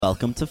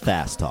Welcome to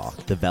Fast Talk,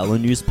 the Velo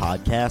News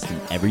podcast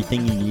and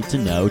everything you need to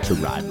know to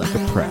ride like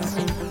a pro.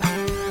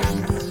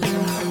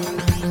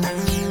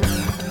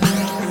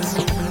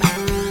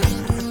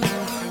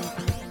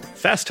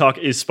 Fast Talk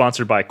is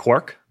sponsored by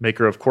Quarq,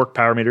 maker of Quarq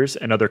Power Meters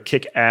and other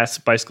kick-ass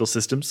bicycle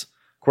systems.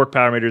 Quarq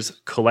Power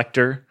Meters,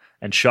 Collector,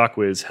 and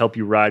Shockwiz help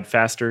you ride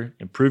faster,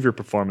 improve your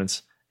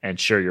performance, and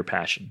share your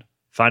passion.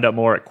 Find out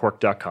more at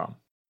quarq.com.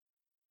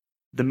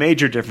 The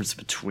major difference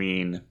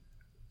between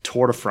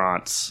Tour de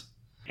France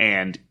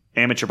and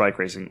amateur bike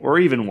racing, or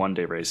even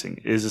one-day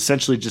racing, is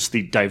essentially just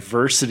the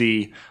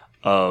diversity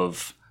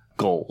of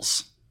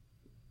goals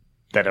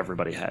that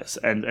everybody has,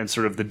 and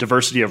sort of the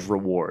diversity of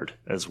reward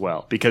as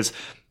well. Because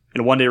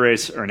in a one-day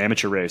race or an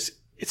amateur race,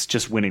 it's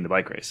just winning the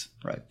bike race.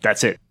 Right.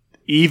 That's it.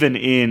 Even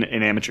in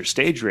an amateur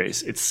stage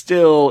race,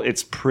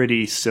 it's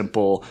pretty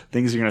simple.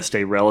 Things are going to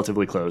stay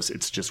relatively close.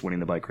 It's just winning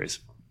the bike race.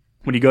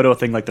 When you go to a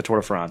thing like the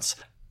Tour de France,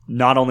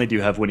 not only do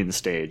you have winning the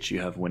stage, you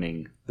have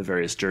winning the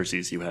various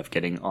jerseys, you have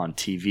getting on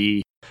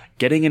TV.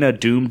 Getting in a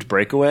doomed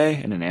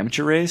breakaway in an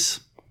amateur race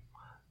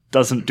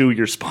doesn't do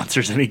your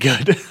sponsors any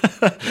good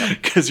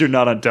because you're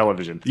not on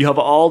television. You have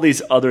all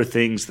these other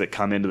things that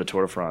come into the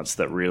Tour de France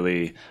that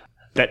really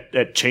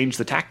that change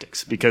the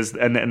tactics because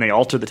and they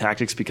alter the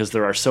tactics because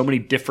there are so many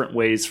different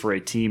ways for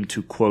a team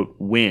to, quote,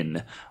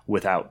 win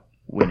without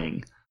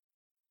winning.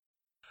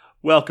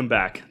 Welcome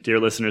back, dear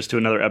listeners, to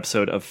another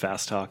episode of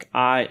Fast Talk.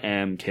 I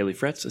am Kaylee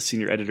Fretz, a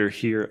senior editor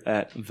here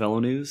at Velo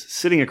News.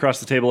 Sitting across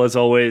the table, as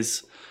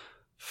always,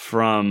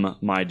 from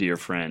my dear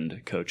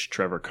friend, Coach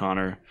Trevor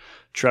Connor.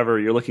 Trevor,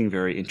 you're looking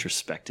very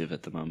introspective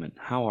at the moment.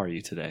 How are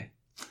you today?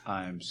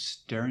 I'm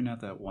staring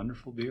at that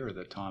wonderful beer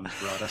that Tom has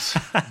brought us.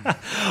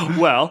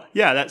 Well,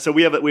 yeah. So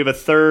we have a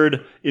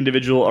third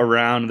individual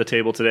around the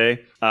table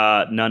today,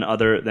 none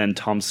other than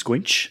Tom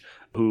Squinch,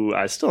 who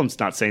I still am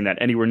not saying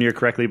that anywhere near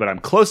correctly, but I'm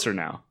closer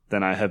now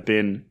than I have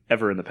been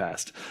ever in the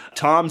past.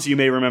 Tom's, you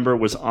may remember,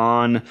 was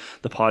on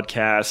the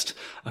podcast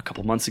a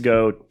couple months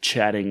ago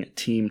chatting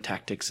team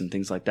tactics and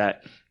things like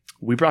that.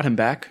 We brought him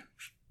back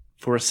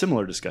for a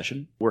similar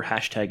discussion. We're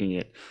hashtagging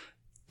it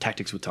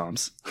Tactics with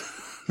Toms.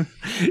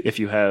 If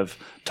you have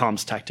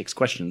Tom's Tactics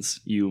questions,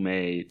 you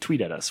may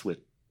tweet at us with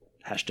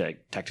hashtag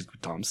Tactics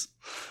with Toms.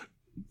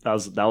 That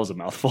was a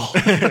mouthful.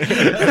 There's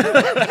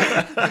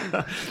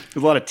a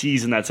lot of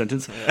T's in that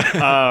sentence.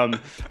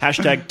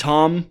 Hashtag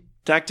Tom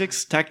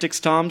Tactics,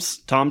 Toms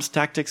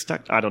Tactics.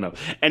 I don't know.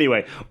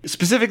 Anyway,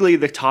 specifically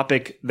the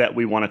topic that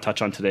we want to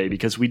touch on today,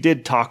 because we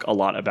did talk a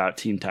lot about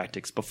team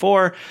tactics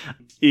before,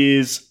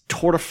 is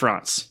Tour de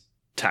France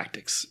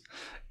tactics.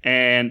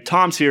 And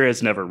Tom's here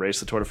has never raced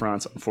the Tour de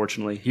France,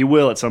 unfortunately. He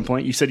will at some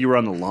point. You said you were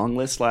on the long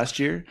list last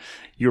year.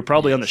 You were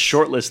probably on the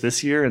short list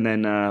this year and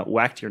then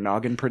whacked your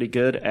noggin pretty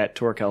good at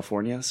Tour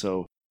California.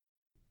 So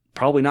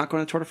probably not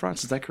going to Tour de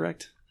France. Is that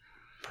correct?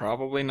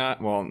 Probably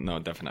not. Well, no,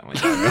 definitely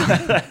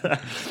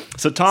not.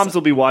 So Tom's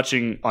will be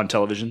watching on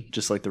television,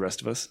 just like the rest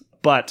of us.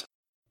 But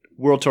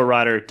World Tour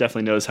rider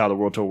definitely knows how the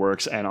World Tour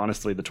works. And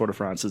honestly, the Tour de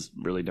France is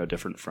really no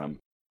different from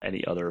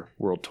any other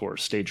World Tour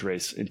stage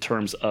race in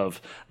terms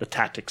of the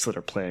tactics that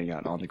are playing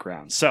out on the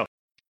ground. So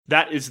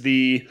that's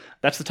the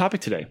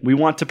topic today. We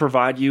want to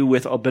provide you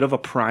with a bit of a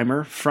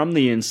primer from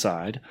the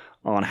inside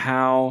on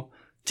how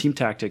team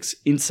tactics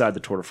inside the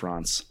Tour de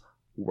France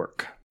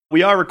work.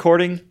 We are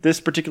recording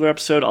this particular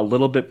episode a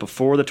little bit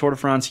before the Tour de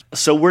France,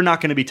 so we're not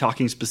going to be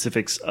talking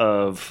specifics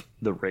of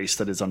the race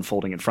that is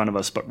unfolding in front of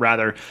us, but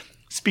rather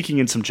speaking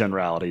in some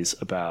generalities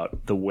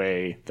about the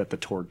way that the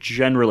Tour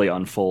generally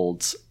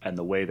unfolds and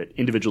the way that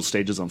individual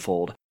stages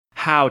unfold,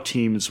 how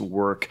teams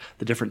work,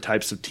 the different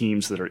types of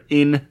teams that are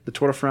in the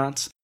Tour de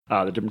France,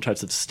 the different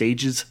types of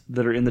stages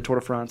that are in the Tour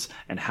de France,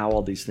 and how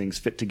all these things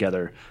fit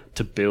together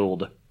to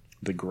build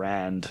the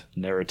grand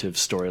narrative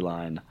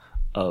storyline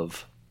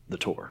of the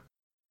Tour.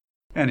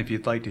 And if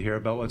you'd like to hear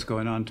about what's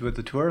going on with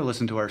the Tour,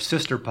 listen to our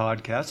sister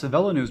podcast, the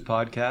Velo News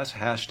podcast,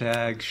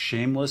 hashtag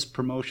shameless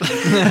promotion.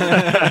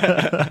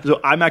 So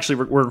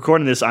we're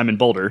recording this, I'm in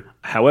Boulder.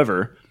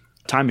 However,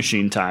 time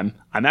machine time,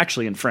 I'm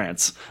actually in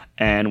France,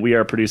 and we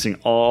are producing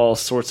all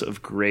sorts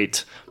of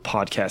great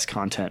podcast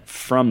content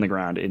from the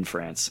ground in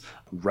France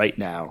right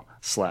now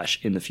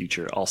 / in the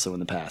future, also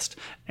in the past.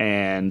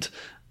 And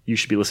you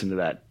should be listening to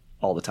that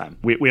all the time.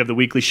 We have the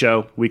weekly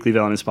show, Weekly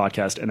Velo News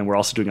podcast, and then we're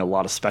also doing a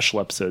lot of special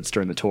episodes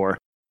during the Tour.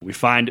 We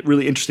find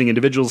really interesting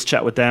individuals,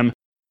 chat with them,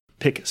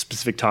 pick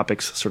specific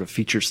topics, sort of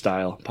feature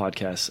style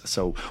podcasts.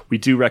 So we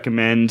do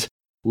recommend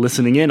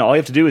listening in. All you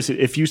have to do is,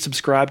 if you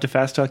subscribe to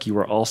Fast Talk, you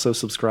are also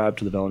subscribed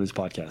to the Velo News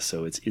podcast.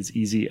 So it's as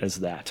easy as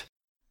that.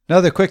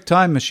 Another quick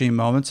time machine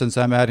moment, since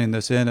I'm adding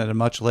this in at a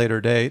much later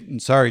date. And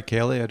sorry,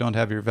 Kaylee, I don't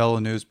have your Velo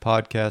News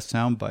podcast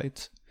sound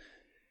bites.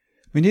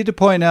 We need to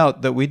point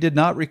out that we did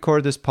not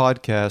record this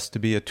podcast to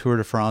be a Tour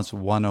de France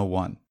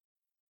 101.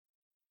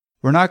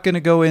 We're not going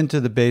to go into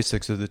the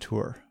basics of the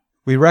Tour.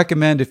 We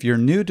recommend, if you're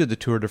new to the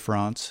Tour de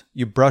France,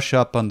 you brush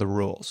up on the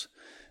rules.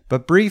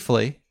 But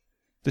briefly,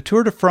 the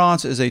Tour de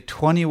France is a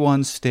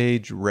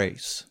 21-stage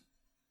race.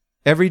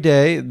 Every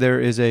day there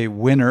is a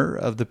winner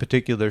of the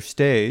particular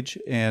stage,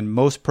 and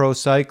most pro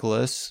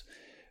cyclists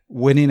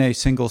winning a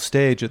single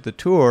stage at the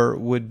Tour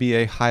would be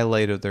a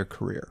highlight of their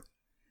career.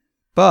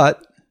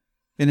 But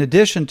in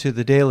addition to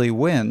the daily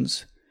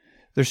wins,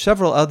 there's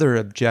several other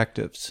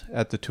objectives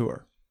at the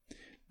Tour.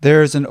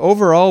 There's an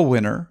overall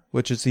winner,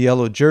 which is the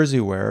yellow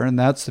jersey wearer, and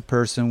that's the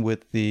person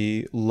with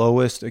the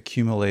lowest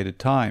accumulated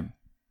time.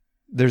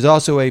 There's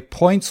also a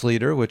points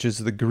leader, which is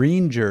the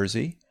green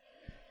jersey,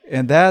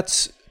 and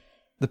that's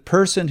the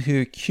person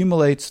who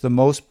accumulates the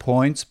most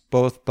points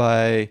both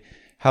by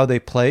how they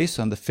place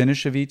on the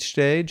finish of each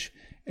stage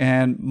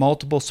and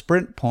multiple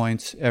sprint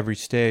points every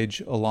stage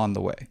along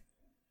the way.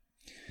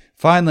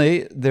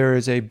 Finally, there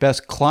is a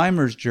best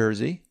climbers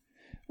jersey,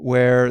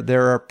 where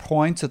there are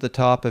points at the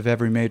top of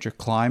every major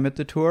climb at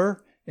the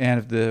Tour, and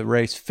if the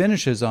race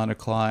finishes on a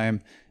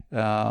climb,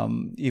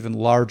 even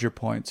larger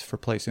points for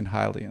placing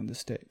highly on the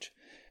stage.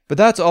 But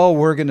that's all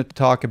we're going to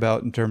talk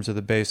about in terms of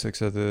the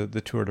basics of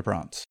the Tour de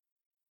France.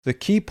 The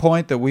key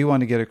point that we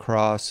want to get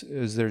across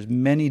is there's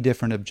many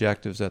different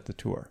objectives at the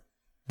Tour.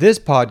 This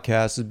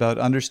podcast is about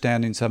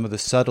understanding some of the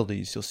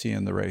subtleties you'll see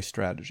in the race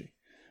strategy.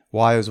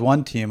 Why is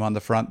one team on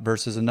the front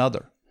versus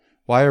another?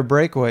 Why are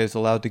breakaways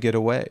allowed to get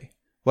away?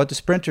 What do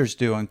sprinters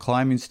do on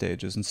climbing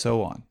stages, and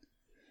so on.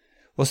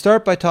 We'll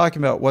start by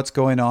talking about what's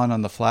going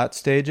on the flat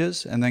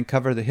stages, and then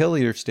cover the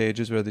hillier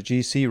stages where the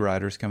GC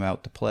riders come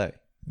out to play.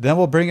 Then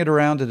we'll bring it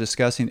around to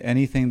discussing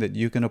anything that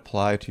you can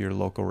apply to your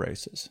local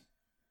races.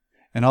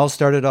 And I'll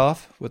start it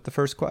off with the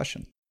first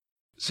question.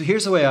 So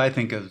here's the way I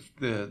think of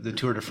the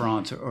Tour de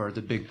France or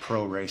the big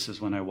pro races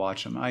when I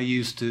watch them. I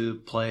used to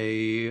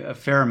play a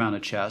fair amount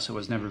of chess. I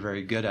was never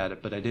very good at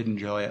it, but I did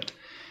enjoy it.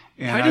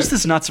 And Why does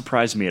this not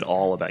surprise me at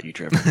all about you,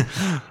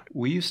 Trevor?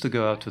 We used to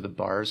go out to the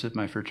bars at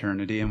my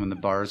fraternity, and when the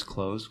bars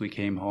closed, we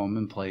came home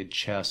and played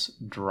chess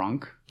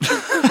drunk. So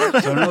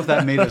I don't know if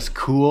that made us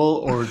cool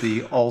or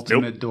the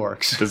ultimate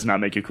dorks. Does not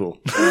make you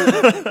cool.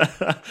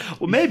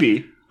 Well,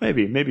 maybe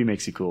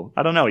makes you cool.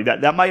 I don't know.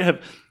 That might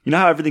have, you know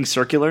how everything's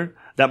circular?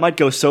 That might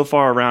go so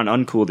far around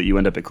uncool that you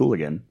end up at cool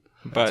again.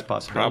 But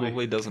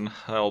probably doesn't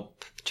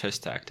help chess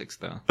tactics,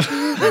 though.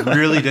 It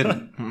really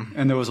didn't.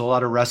 And there was a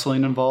lot of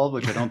wrestling involved,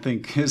 which I don't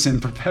think is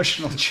in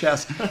professional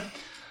chess.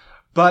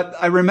 But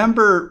I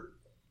remember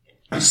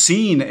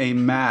seeing a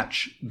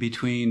match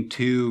between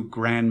two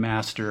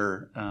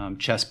grandmaster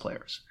chess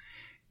players.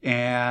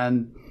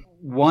 And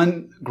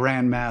one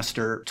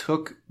grandmaster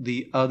took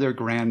the other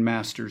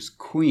grandmaster's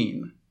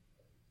queen.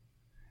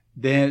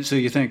 So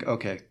you think,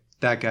 okay,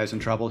 that guy's in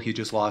trouble. He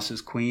just lost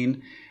his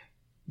queen.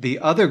 The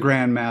other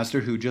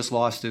grandmaster who just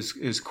lost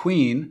his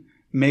queen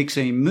makes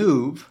a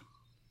move,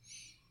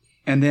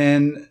 and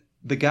then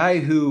the guy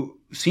who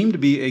seemed to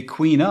be a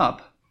queen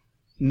up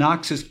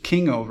knocks his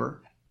king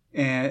over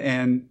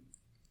and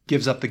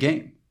gives up the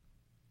game.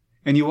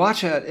 And you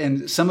watch that,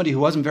 and somebody who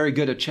wasn't very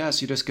good at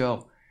chess, you just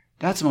go,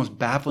 that's the most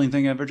baffling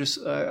thing I've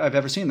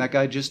ever seen. That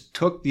guy just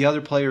took the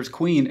other player's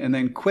queen and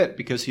then quit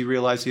because he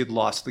realized he had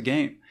lost the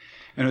game.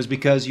 And it was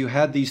because you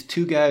had these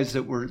two guys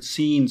that were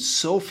seen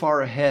so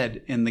far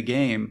ahead in the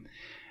game,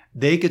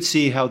 they could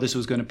see how this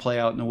was going to play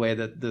out in a way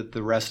that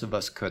the rest of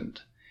us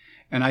couldn't.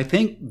 And I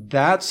think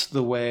that's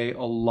the way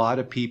a lot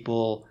of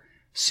people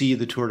see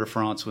the Tour de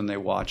France when they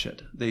watch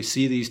it. They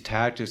see these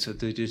tactics that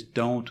they just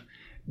don't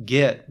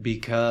get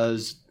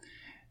because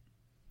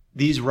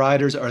these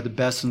riders are the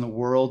best in the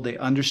world. They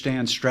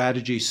understand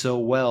strategy so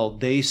well.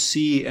 They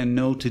see and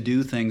know to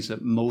do things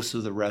that most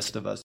of the rest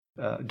of us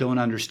don't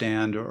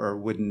understand or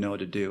wouldn't know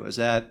to do.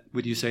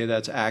 Would you say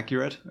that's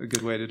accurate? A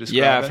good way to describe it?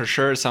 Yeah, for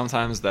sure.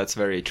 Sometimes that's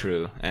very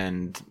true.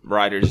 And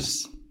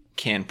riders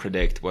can't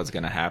predict what's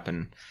going to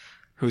happen,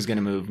 who's going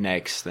to move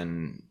next,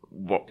 and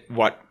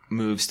what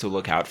moves to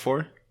look out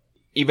for.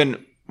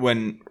 Even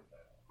when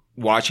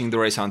watching the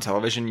race on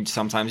television,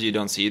 sometimes you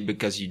don't see it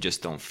because you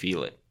just don't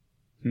feel it.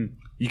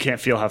 You can't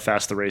feel how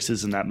fast the race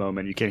is in that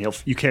moment.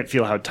 You can't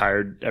feel how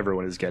tired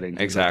everyone is getting.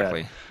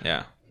 Exactly.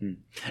 Yeah.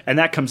 And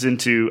that comes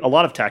into, a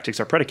lot of tactics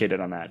are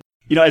predicated on that.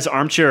 You know, as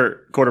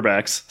armchair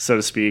quarterbacks, so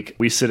to speak,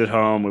 we sit at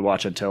home, we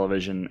watch on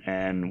television,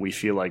 and we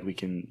feel like we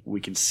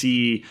can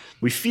see,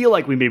 we feel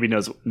like we maybe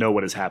know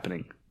what is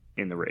happening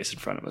in the race in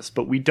front of us,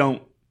 but we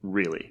don't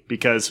really,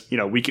 because, you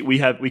know, we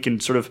can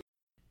sort of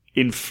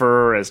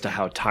infer as to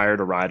how tired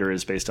a rider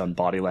is based on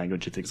body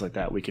language and things like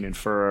that. We can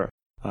infer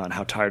on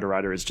how tired a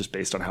rider is just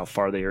based on how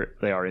far they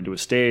are into a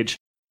stage.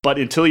 But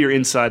until you're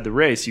inside the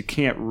race, you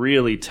can't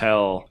really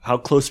tell how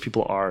close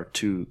people are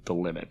to the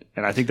limit.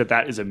 And I think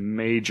that is a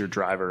major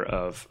driver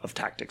of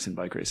tactics in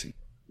bike racing.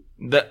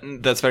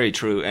 That's very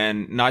true.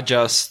 And not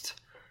just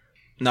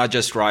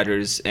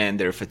riders and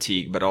their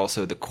fatigue, but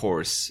also the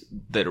course.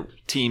 The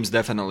teams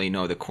definitely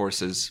know the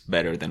courses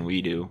better than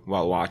we do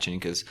while watching,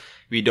 because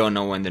we don't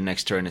know when the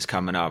next turn is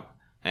coming up.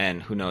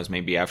 And who knows,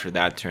 maybe after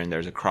that turn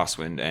there's a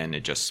crosswind and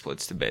it just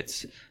splits to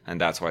bits.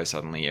 And that's why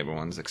suddenly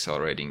everyone's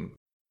accelerating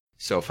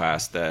so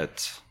fast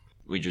that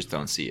we just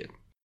don't see it.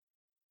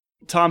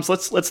 Tom, so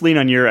let's lean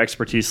on your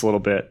expertise a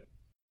little bit.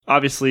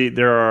 Obviously,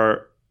 there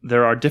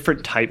are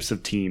different types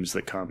of teams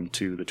that come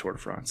to the Tour de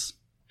France.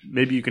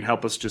 Maybe you can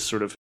help us just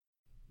sort of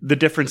the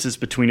differences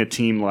between a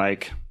team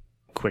like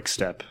Quick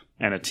Step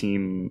and a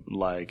team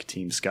like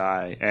Team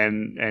Sky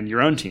and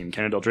your own team,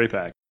 Cannondale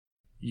Drapac,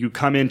 you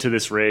come into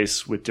this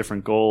race with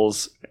different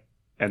goals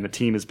and the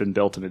team has been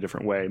built in a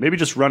different way. Maybe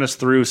just run us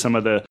through some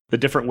of the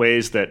different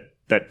ways that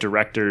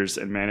directors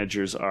and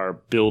managers are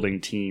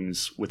building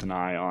teams with an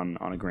eye on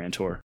a Grand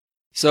Tour.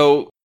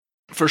 So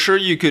for sure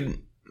you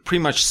could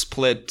pretty much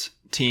split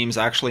teams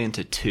actually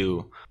into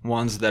two.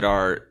 Ones that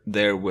are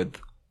there with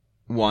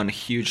one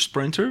huge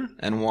sprinter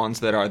and ones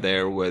that are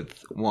there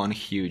with one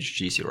huge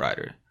GC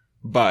rider.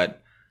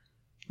 But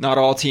not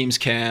all teams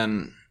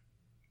can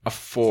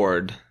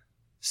afford,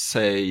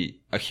 say,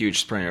 a huge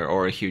sprinter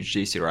or a huge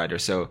GC rider.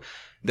 So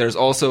there's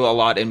also a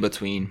lot in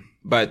between.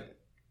 But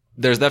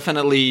there's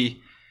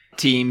definitely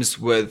teams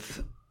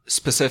with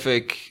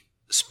specific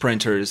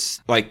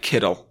sprinters like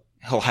Kittel.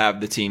 He'll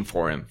have the team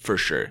for him for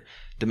sure.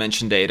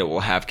 Dimension Data will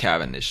have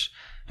Cavendish.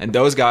 And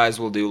those guys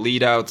will do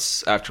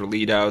leadouts after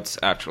leadouts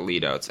after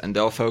leadouts. And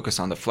they'll focus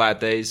on the flat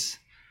days.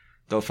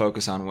 They'll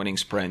focus on winning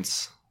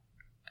sprints.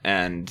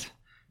 And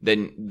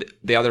then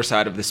the other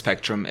side of the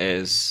spectrum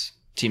is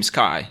Team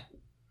Sky,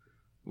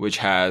 which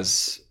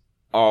has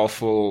all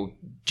full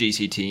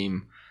GC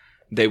team.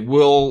 They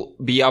will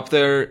be up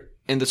there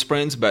in the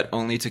sprints, but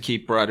only to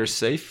keep riders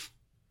safe.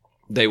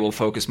 They will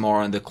focus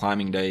more on the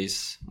climbing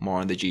days,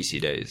 more on the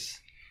GC days.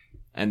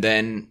 And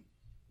then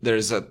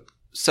there's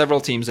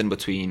several teams in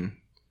between,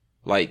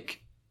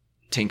 like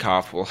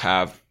Tinkoff will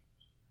have,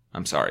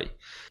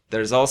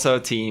 there's also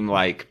a team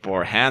like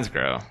Bor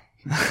Hansgrohe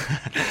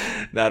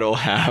that'll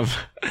have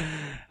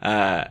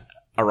a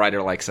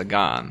rider like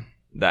Sagan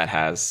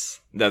that's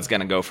going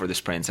to go for the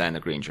sprints and the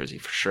green jersey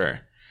for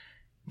sure.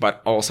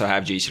 But also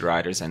have GC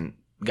riders and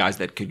guys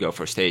that could go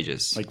for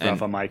stages. Like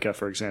Rafa Majka,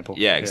 for example.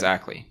 Yeah,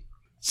 exactly.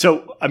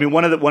 So, I mean,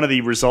 one of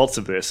the results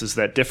of this is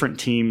that different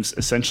teams,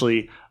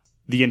 essentially,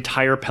 the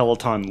entire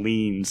peloton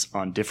leans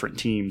on different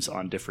teams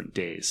on different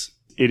days.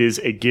 It is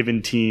a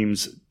given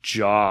team's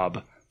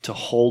job to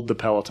hold the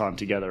peloton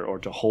together or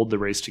to hold the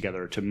race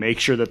together, to make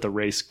sure that the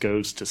race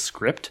goes to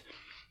script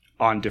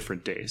on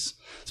different days.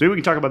 So maybe we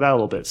can talk about that a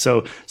little bit.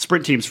 So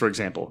sprint teams, for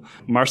example,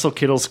 Marcel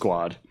Kittel's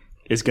squad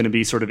is going to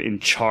be sort of in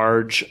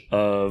charge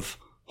of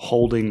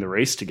holding the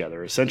race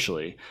together,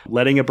 essentially.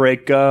 Letting a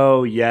break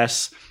go,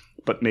 yes,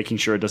 but making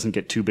sure it doesn't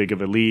get too big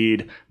of a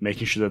lead,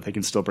 making sure that they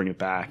can still bring it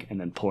back, and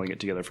then pulling it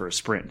together for a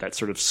sprint. That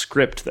sort of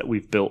script that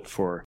we've built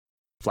for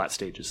flat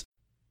stages.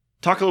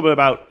 Talk a little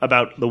bit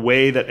about the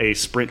way that a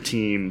sprint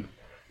team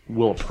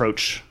will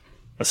approach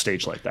a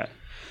stage like that.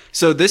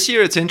 So this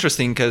year it's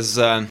interesting because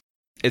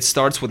it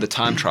starts with the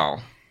time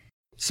trial.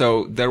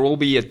 So there will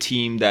be a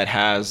team that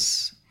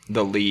has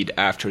the lead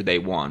after they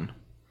won,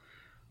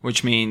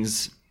 which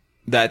means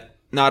that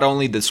not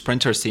only the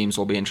sprinters teams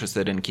will be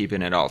interested in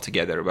keeping it all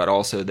together, but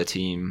also the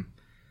team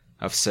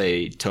of,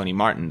 say, Tony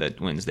Martin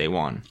that wins day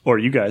one. Or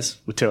you guys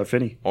with Taylor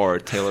Phinney. Or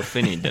Taylor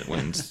Phinney that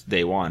wins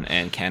day one.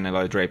 And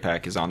Cannondale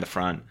Drapac is on the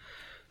front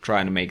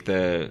trying to make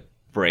the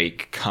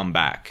break come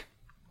back.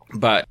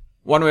 But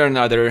one way or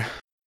another,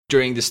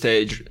 during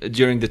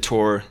the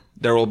tour,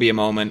 there will be a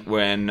moment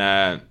when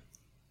the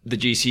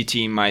GC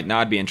team might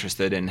not be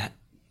interested in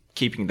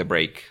keeping the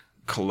break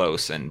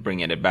close and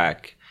bringing it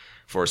back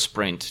for a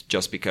sprint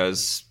just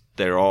because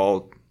they're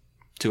all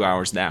 2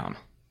 hours down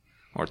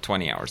or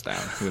 20 hours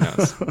down. Who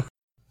knows?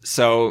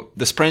 So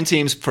the sprint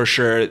teams, for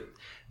sure,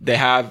 they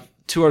have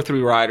 2 or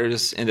 3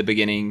 riders in the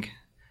beginning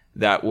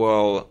that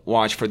will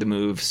watch for the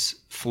moves,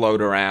 float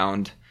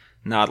around,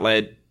 not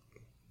let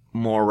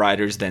more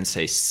riders than,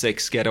 say,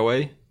 6 get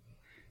away,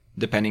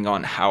 depending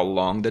on how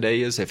long the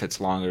day is. If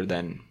it's longer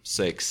than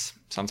 6,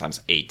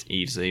 sometimes 8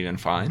 is even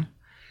fine.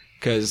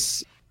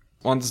 Because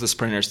once the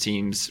sprinters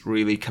teams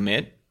really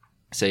commit,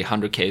 say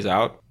 100 Ks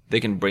out,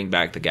 they can bring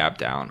back the gap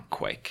down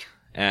quick.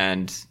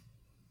 And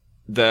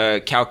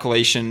the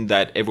calculation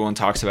that everyone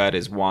talks about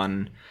is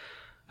 1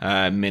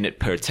 minute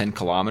per 10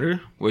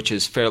 kilometer, which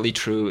is fairly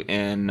true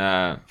in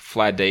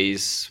flat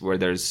days where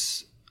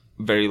there's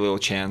very little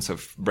chance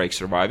of break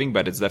surviving,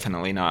 but it's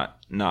definitely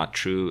not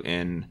true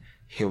in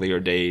hillier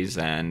days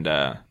and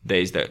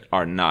days that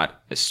are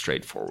not as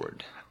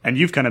straightforward. And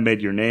you've kind of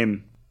made your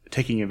name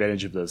taking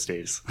advantage of those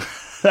days.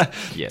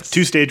 Yes.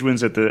 2 stage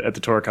wins at the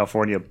Tour of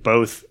California,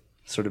 both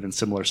sort of in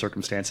similar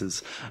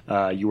circumstances.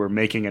 You were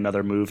making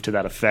another move to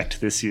that effect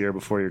this year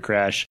before your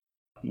crash.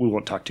 We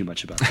won't talk too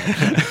much about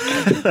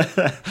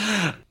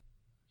that.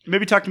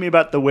 Maybe talk to me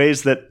about the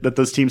ways that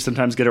those teams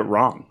sometimes get it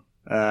wrong.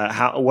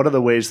 What are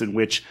the ways in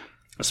which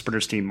a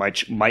sprinters team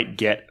might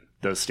get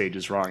those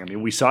stages wrong? I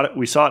mean, we saw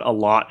it a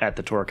lot at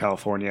the Tour of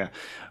California.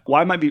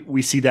 Why might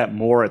we see that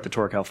more at the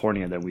Tour of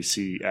California than we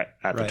see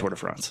at the Tour de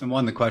France? And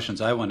one of the questions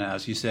I want to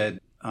ask, you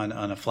said on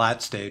a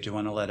flat stage, you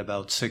want to let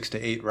about 6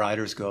 to 8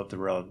 riders go up the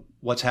road.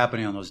 What's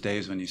happening on those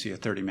days when you see a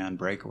 30-man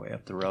breakaway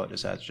up the road?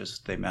 Is that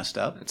just they messed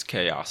up? It's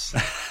chaos.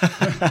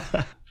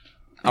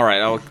 All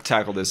right, I'll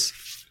tackle this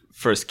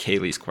first,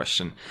 Kaylee's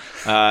question.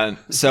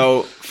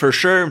 So for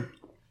sure,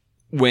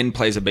 wind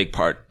plays a big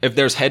part. If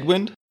there's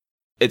headwind,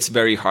 it's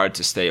very hard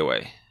to stay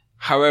away.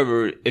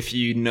 However, if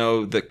you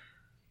know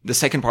the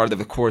second part of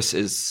the course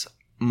is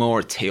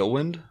more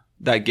tailwind,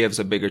 that gives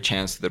a bigger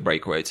chance to the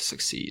breakaway to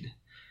succeed.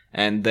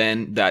 And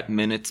then that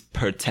minute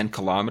per 10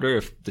 kilometer,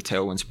 if the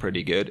tailwind's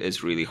pretty good,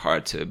 is really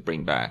hard to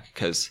bring back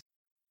because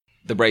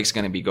the brake's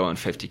going to be going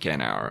 50k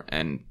an hour.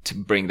 And to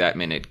bring that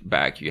minute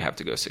back, you have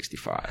to go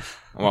 65.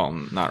 Well,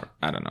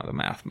 I don't know the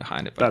math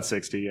behind it. But About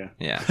 60, yeah.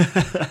 yeah,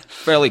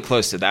 fairly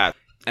close to that.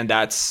 And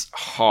that's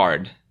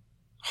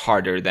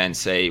harder than,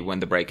 say, when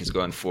the brake is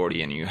going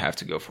 40 and you have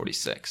to go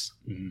 46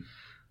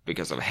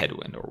 because of a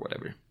headwind or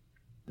whatever.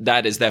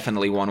 That is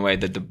definitely one way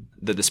that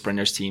the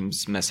sprinters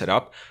teams mess it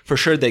up. For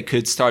sure, they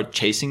could start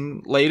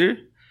chasing later,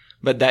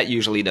 but that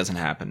usually doesn't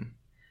happen.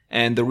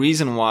 And the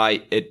reason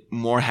why it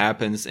more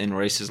happens in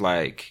races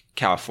like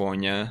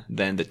California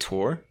than the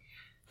Tour,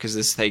 because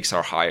the stakes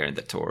are higher in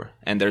the Tour.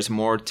 And there's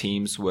more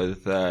teams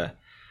with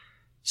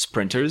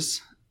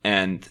sprinters,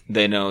 and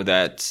they know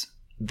that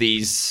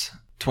these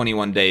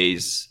 21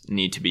 days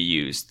need to be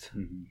used.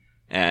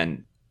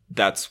 And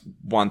that's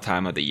one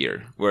time of the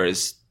year.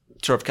 Whereas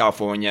Tour of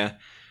California,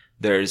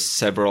 there's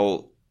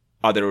several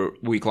other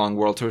week-long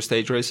World Tour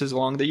stage races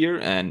along the year.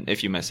 And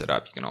if you mess it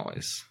up, you can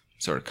always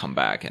sort of come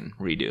back and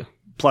redo.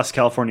 Plus,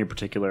 California in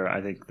particular,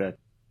 I think that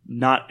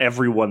not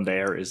everyone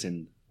there is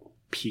in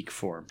peak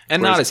form.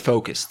 And not as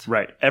focused.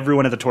 Right.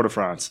 Everyone at the Tour de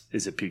France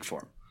is at peak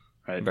form.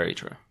 Right. Very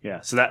true.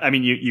 Yeah. So that, I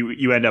mean,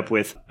 you end up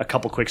with a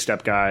couple quick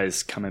step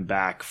guys coming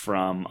back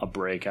from a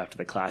break after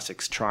the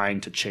classics,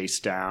 trying to chase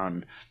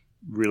down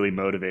really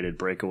motivated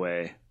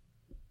breakaway.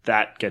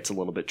 That gets a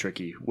little bit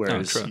tricky.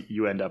 Whereas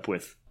you end up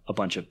with a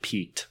bunch of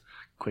peaked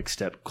quick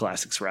step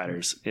classics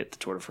riders at the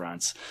Tour de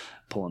France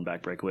pulling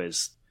back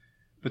breakaways.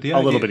 But a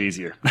little bit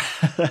easier.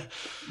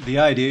 The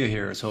idea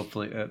here is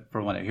hopefully,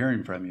 from what I'm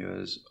hearing from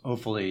you, is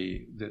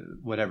hopefully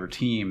whatever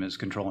team is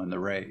controlling the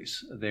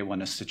race, they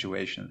want a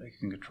situation that they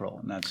can control.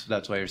 And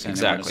that's why you're saying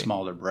they want a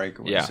smaller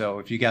breakaway. Yeah. So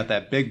if you got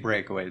that big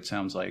breakaway, it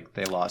sounds like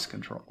they lost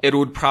control. It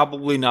would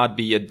probably not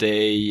be a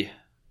day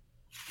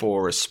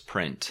for a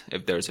sprint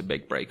if there's a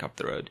big break up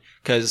the road.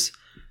 Because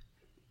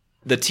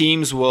the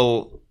teams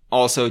will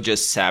also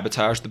just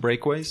sabotage the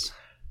breakaways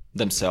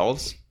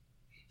themselves.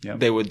 Yep.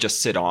 They would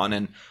just sit on,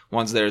 and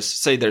once there's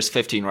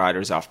 15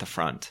 riders off the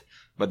front,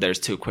 but there's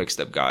 2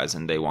 quick-step guys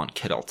and they want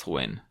Kittel to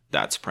win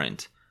that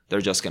sprint, they're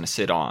just going to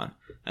sit on.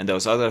 And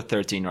those other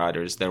 13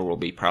 riders, there will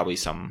be probably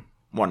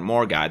one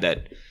more guy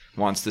that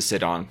wants to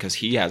sit on because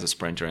he has a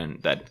sprinter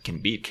and that can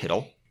beat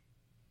Kittel.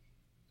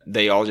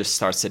 They all just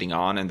start sitting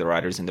on, and the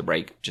riders in the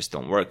break just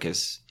don't work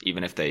because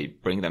even if they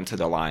bring them to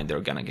the line,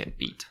 they're going to get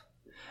beat.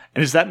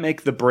 And does that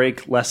make the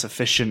break less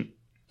efficient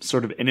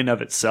sort of in and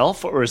of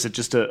itself, or is it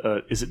just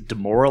is it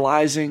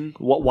demoralizing?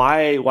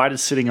 Why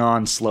does sitting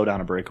on slow down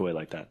a breakaway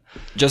like that?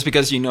 Just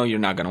because you know you're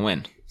not going to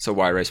win, so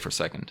why race for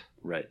second?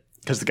 Right,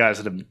 because the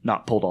guys that have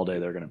not pulled all day,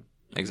 they're going to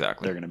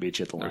beat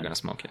you at the line. They're going to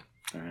smoke you.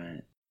 All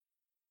right.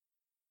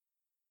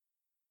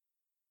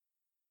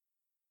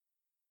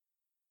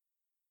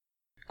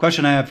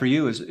 Question I have for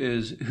you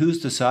is who's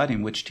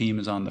deciding which team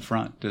is on the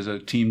front? Does a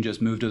team just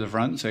move to the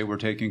front and say we're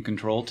taking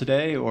control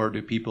today, or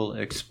do people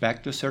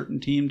expect a certain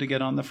team to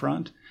get on the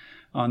front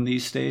on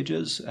these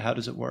stages? How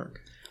does it work?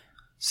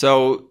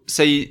 So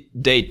say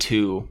day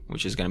 2,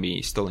 which is going to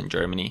be still in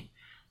Germany,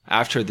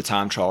 after the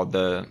time trial,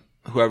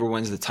 whoever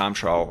wins the time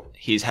trial,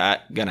 he's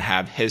going to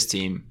have his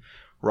team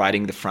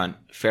riding the front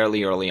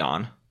fairly early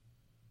on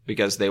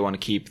because they want to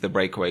keep the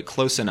breakaway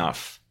close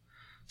enough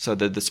so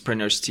that the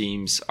sprinters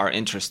teams are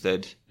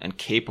interested and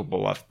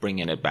capable of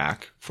bringing it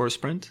back for a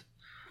sprint.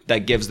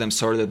 That gives them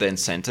sort of the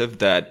incentive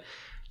that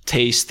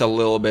taste a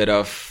little bit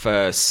of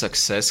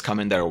success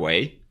coming their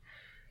way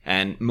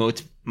and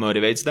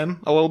motivates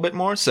them a little bit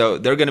more. So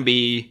they're going to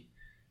be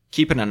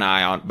keeping an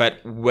eye on.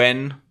 But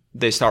when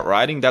they start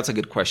riding, that's a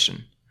good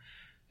question.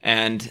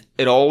 And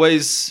it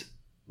always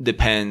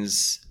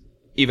depends,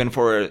 even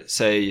for,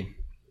 say,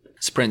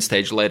 sprint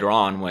stage later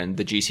on when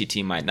the GC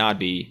team might not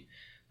be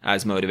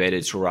as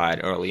motivated to ride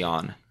early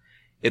on.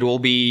 It will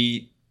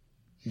be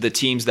the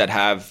teams that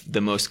have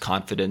the most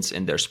confidence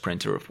in their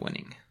sprinter of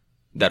winning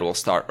that will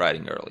start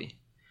riding early.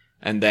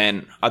 And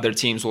then other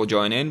teams will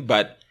join in.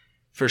 But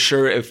for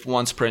sure, if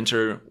one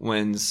sprinter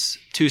wins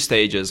 2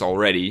 stages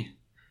already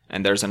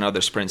and there's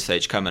another sprint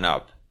stage coming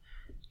up,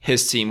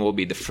 his team will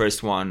be the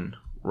first one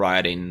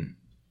riding,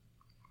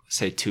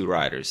 say, 2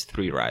 riders,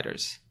 3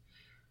 riders.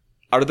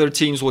 Other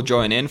teams will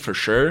join in for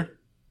sure.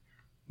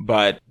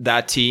 But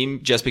that team,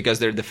 just because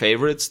they're the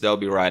favorites, they'll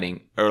be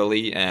riding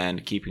early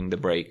and keeping the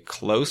break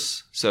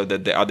close so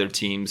that the other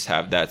teams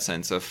have that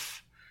sense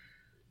of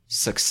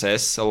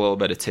success, a little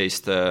bit of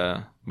taste,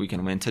 we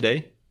can win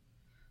today.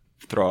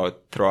 Throw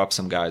up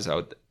some guys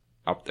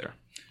up there.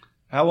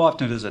 How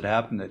often does it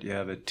happen that you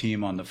have a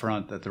team on the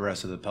front that the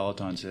rest of the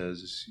peloton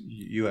says,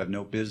 you have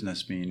no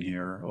business being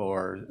here,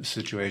 or a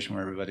situation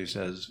where everybody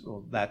says,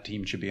 well, that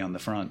team should be on the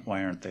front,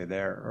 why aren't they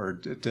there? Or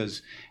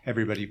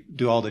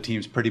do all the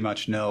teams pretty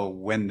much know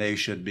when they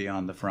should be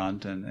on the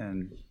front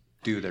and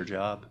do their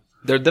job?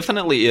 There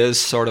definitely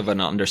is sort of an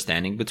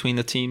understanding between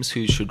the teams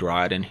who should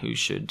ride and who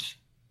should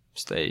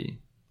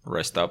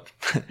rest up.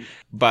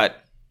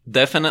 But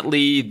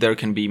definitely there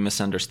can be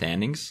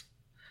misunderstandings.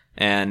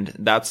 And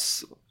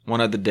that's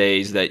one of the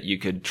days that you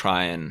could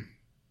try and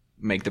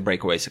make the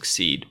breakaway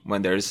succeed,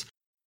 when there's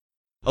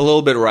a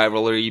little bit of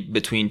rivalry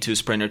between two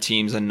sprinter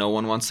teams and no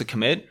one wants to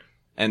commit,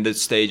 and the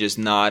stage is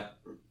not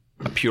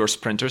a pure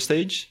sprinter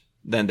stage,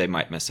 then they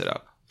might mess it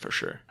up for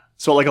sure.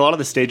 So like a lot of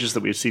the stages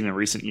that we've seen in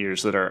recent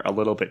years that are a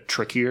little bit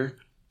trickier,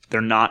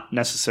 they're not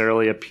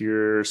necessarily a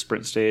pure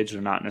sprint stage.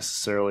 They're not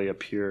necessarily a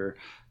pure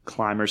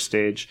climber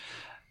stage.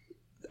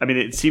 I mean,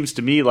 it seems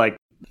to me like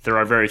there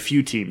are very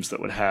few teams that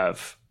would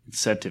have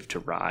incentive to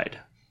ride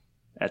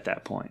at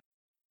that point.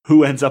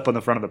 Who ends up on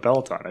the front of the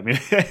peloton? I mean,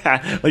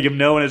 like if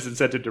no one has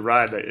incentive to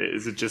ride,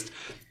 is it just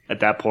at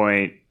that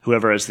point,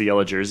 whoever has the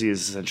yellow jersey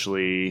is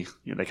essentially,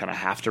 they kind of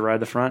have to ride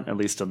the front, at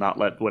least to not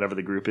let whatever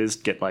the group is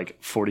get like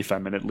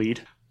 45-minute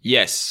lead?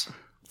 Yes.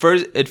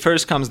 It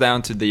first comes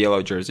down to the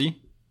yellow jersey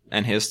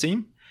and his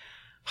team.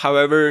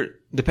 However,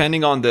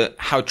 depending on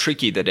how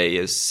tricky the day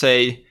is,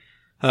 say,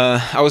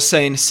 I was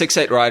saying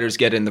 6-8 riders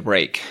get in the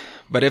break,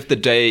 but if the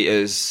day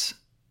is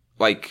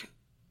like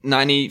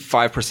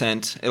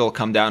 95%, it'll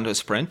come down to a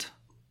sprint,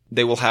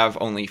 they will have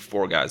only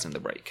 4 guys in the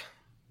break.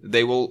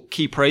 They will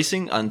keep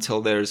racing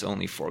until there's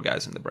only 4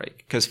 guys in the break,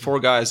 because 4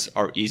 guys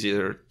are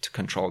easier to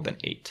control than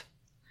 8.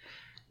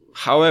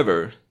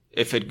 However,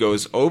 if it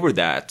goes over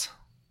that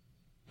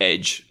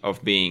edge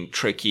of being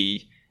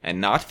tricky and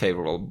not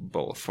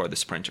favorable for the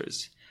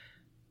sprinters,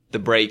 the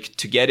break,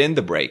 to get in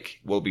the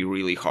break, will be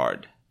really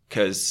hard,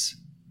 because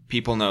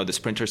people know the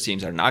sprinter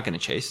teams are not going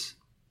to chase.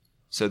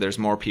 So there's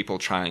more people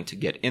trying to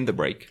get in the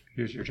break.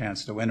 Here's your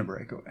chance to win a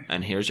breakaway.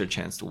 And here's your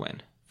chance to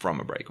win from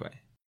a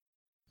breakaway.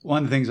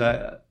 One of the things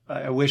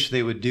I wish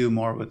they would do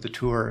more with the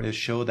Tour is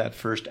show that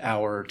first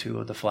hour or two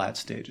of the flat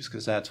stages,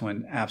 because that's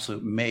when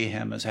absolute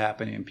mayhem is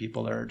happening and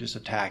people are just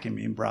attacking,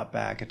 being brought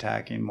back,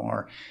 attacking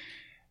more.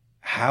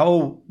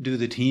 How do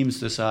the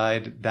teams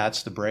decide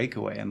that's the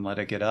breakaway and let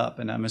it get up?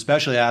 And I'm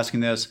especially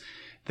asking this,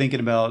 thinking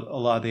about a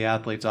lot of the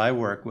athletes I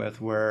work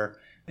with, where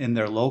in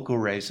their local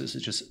races,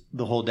 it's just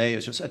the whole day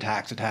is just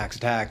attacks,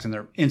 and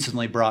they're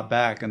instantly brought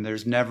back. And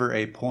there's never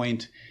a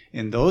point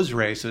in those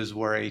races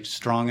where a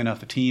strong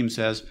enough team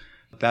says,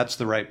 that's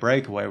the right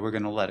breakaway, we're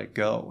going to let it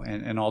go.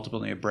 And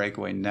ultimately a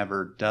breakaway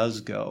never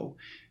does go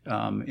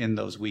in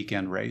those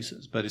weekend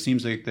races. But it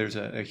seems like there's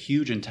a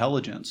huge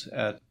intelligence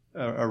at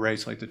a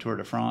race like the Tour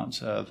de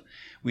France of,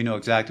 we know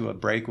exactly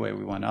what breakaway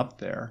we want up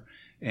there.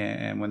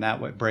 And when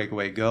that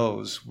breakaway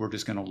goes, we're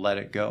just going to let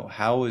it go.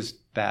 How is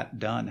that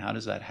done? How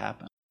does that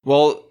happen?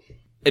 Well,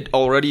 it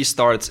already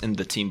starts in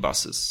the team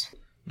buses,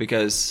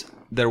 because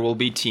there will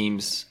be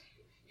teams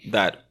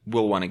that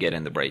will want to get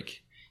in the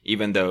break,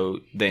 even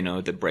though they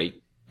know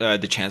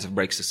the chance of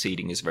break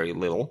succeeding is very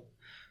little.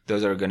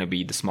 Those are going to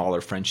be the smaller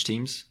French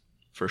teams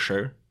for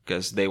sure,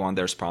 because they want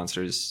their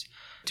sponsors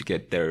to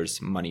get their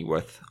money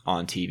worth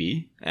on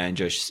TV, and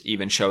just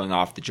even showing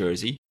off the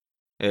jersey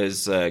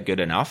is good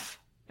enough.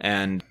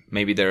 And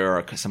maybe there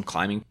are some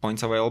climbing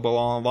points available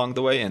along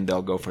the way, and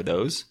they'll go for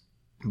those.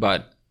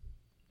 But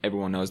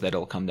everyone knows that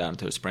it'll come down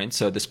to a sprint.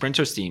 So the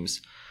sprinters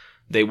teams,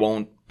 they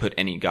won't put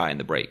any guy in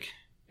the break.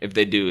 If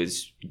they do,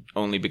 it's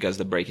only because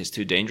the break is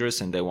too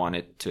dangerous and they want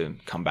it to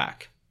come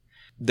back.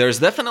 There's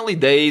definitely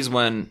days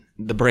when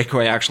the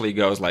breakaway actually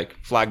goes like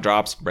flag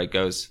drops, break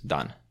goes,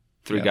 done.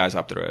 3 guys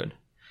up the road.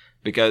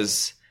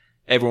 Because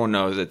everyone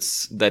knows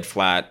it's dead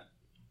flat,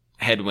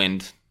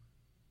 headwind,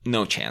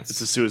 no chance.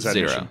 It's a suicide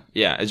 0. mission.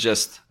 Yeah, it's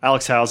just...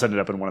 Alex Howes ended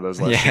up in one of those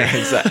last year.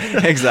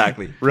 Yeah,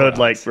 exactly. rode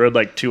like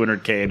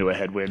 200K into a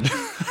headwind.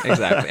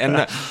 Exactly.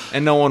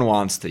 And no one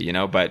wants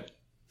to, but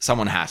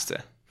someone has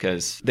to,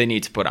 because they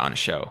need to put on a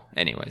show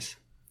anyways.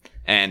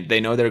 And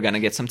they know they're going to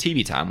get some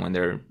TV time when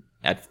they're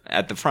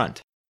at the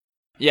front.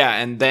 Yeah,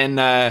 and then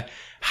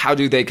how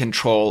do they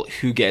control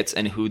who gets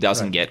and who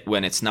doesn't get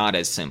when it's not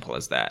as simple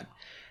as that?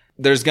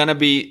 There's going to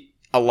be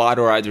a lot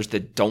of riders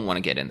that don't want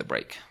to get in the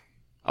break.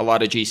 A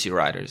lot of GC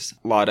riders,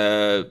 a lot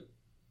of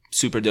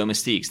super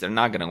domestiques, they're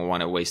not going to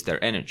want to waste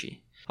their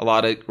energy. A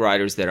lot of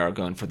riders that are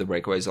going for the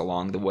breakaways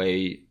along the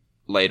way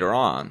later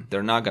on,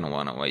 they're not going to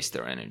want to waste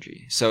their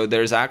energy. So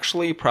there's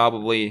actually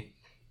probably,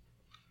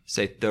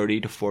 say,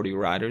 30 to 40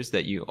 riders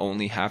that you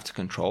only have to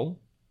control.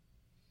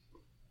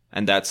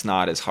 And that's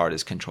not as hard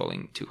as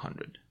controlling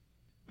 200.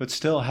 But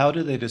still, how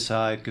do they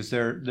decide? Because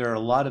there are a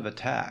lot of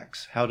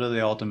attacks. How do they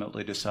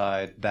ultimately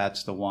decide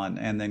that's the one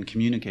and then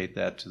communicate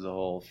that to the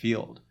whole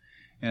field?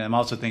 And I'm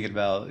also thinking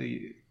about,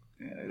 it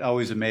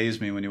always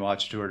amazed me when you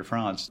watch Tour de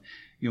France.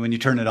 When you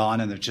turn it on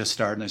and they're just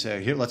starting, they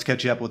say, here, let's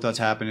catch you up with what's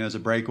happening. There's a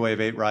breakaway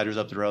of 8 riders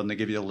up the road, and they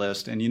give you a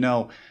list. And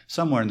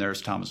somewhere in there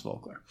is Thomas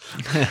Voeckler.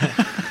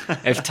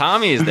 If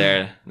Tommy is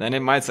there, then it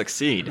might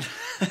succeed.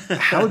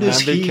 How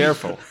does be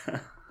careful.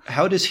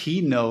 How does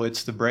he know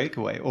it's the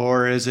breakaway?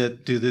 Or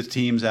do the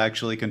teams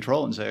actually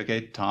control it and say,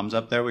 okay, Tom's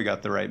up there, we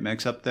got the right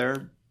mix up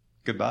there,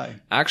 goodbye?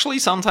 Actually,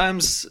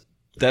 sometimes...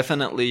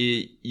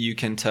 definitely you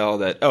can tell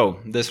that,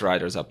 this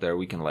rider's up there,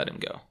 we can let him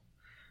go.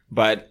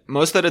 But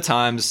most of the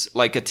times,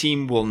 like a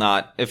team will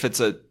not, if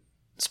it's a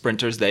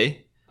sprinter's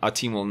day, a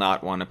team will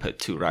not want to put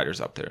 2 riders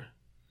up there.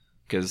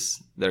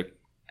 Because they're,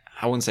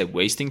 I wouldn't say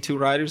wasting 2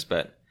 riders,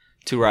 but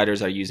 2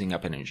 riders are using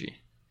up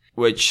energy,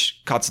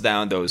 which cuts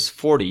down those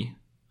 40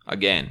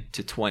 again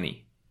to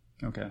 20.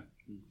 Okay.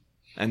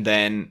 And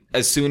then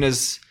as soon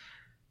as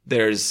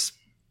there's,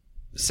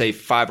 say,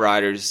 5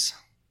 riders,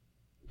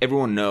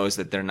 everyone knows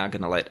that they're not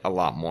going to let a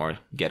lot more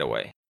get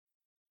away.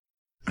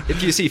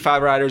 If you see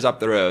 5 riders up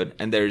the road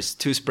and there's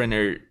 2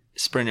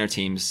 sprinter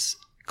teams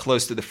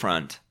close to the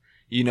front,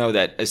 you know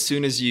that as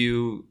soon as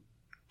you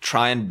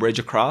try and bridge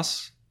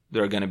across,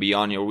 they're going to be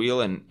on your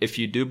wheel. And if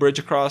you do bridge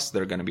across,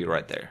 they're going to be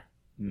right there.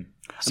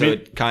 So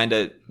it kind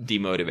of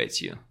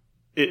demotivates you.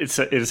 It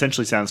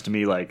essentially sounds to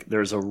me like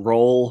there's a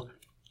role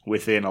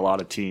within a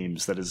lot of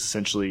teams that is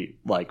essentially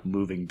like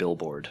moving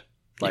billboard.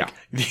 Like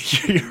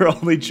your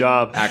only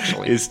job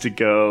Actually is to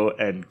go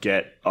and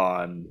get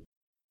on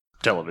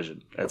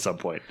television at some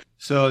point.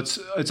 So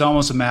it's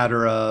almost a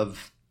matter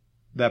of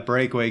that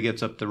breakaway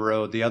gets up the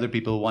road. The other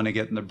people who want to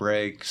get in the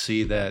break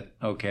see that,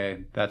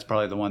 okay, that's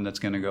probably the one that's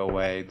going to go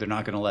away. They're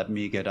not going to let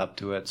me get up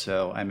to it,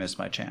 so I miss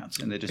my chance.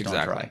 And they just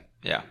don't try.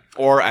 Yeah.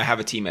 Or I have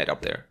a teammate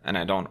up there, and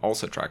I don't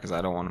also try because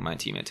I don't want my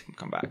teammate to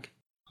come back.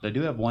 I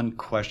do have one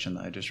question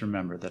that I just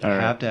remembered that I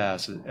have to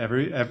ask.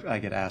 I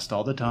get asked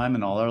all the time,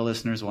 and all our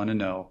listeners want to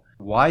know,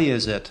 why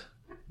is it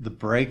the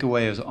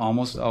breakaway is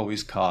almost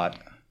always caught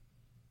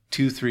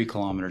 2-3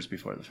 kilometers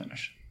before the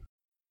finish?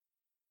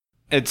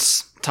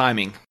 It's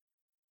timing.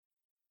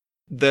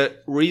 The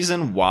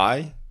reason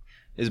why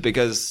is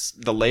because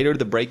the later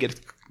the break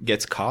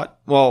gets caught,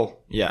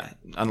 well, yeah,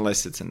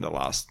 unless it's in the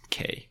last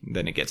K,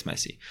 then it gets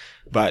messy.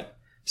 But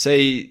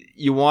say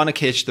you want to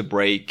catch the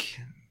break,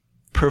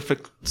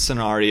 perfect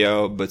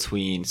scenario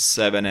between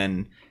 7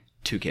 and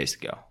 2 Ks to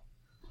go.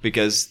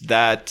 Because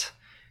that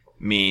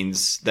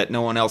means that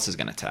no one else is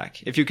going to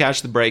attack. If you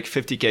catch the break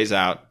 50 Ks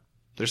out,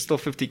 there's still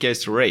 50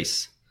 Ks to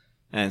race.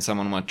 And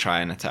someone might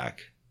try and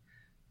attack.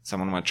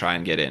 Someone might try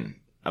and get in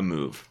a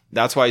move.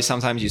 That's why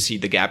sometimes you see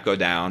the gap go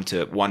down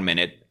to 1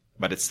 minute,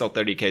 but it's still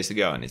 30 Ks to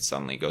go, and it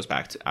suddenly goes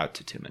back out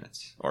to 2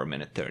 minutes, or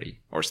 1:30,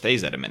 or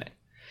stays at a minute.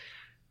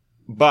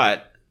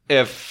 But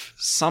if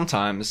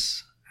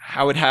sometimes,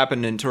 how it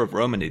happened in Tour of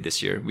Romandie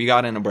this year, we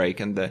got in a break,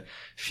 and the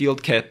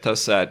field kept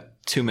us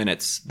at 2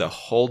 minutes the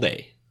whole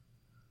day,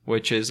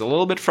 which is a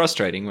little bit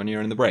frustrating when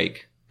you're in the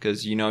break,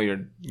 because you know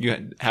you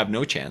have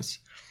no chance.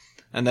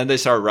 And then they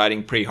started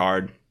riding pretty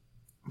hard.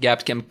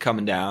 Gaps kept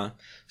coming down.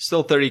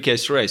 Still 30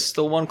 Ks to race.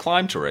 Still 1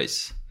 climb to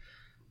race.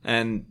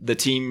 And the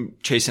team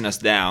chasing us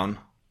down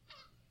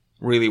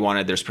really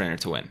wanted their sprinter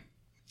to win.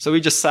 So we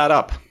just sat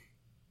up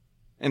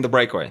in the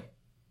breakaway.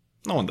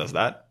 No one does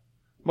that.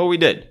 But we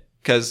did.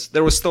 Because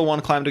there was still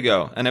 1 climb to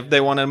go. And if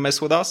they wanted to mess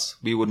with us,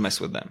 we would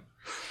mess with them.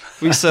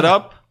 We sit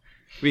up.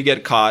 We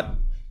get caught.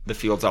 The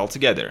field's all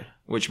together.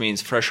 Which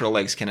means fresher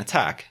legs can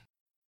attack.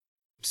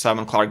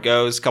 Simon Clark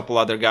goes. A couple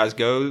other guys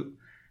go.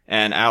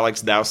 And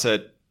Alex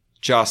Dowsett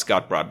just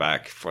got brought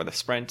back for the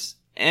sprint.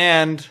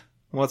 And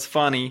what's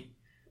funny,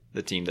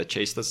 the team that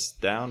chased us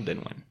down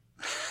didn't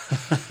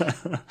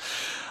win.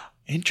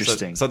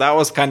 Interesting. So that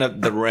was kind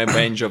of the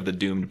revenge of the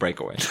doomed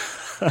breakaway.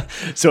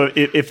 So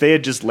if they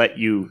had just let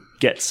you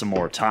get some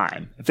more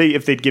time,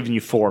 if they'd given you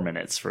 4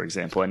 minutes, for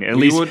example, and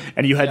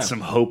and you had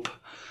some hope,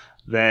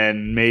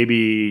 then maybe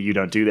you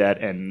don't do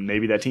that, and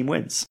maybe that team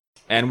wins.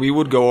 And we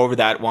would go over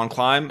that 1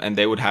 climb, and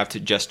they would have to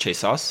just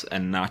chase us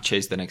and not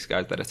chase the next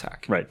guys that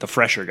attack. Right, the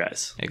fresher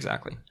guys.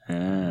 Exactly.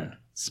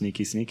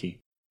 Sneaky.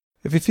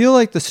 If you feel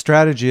like the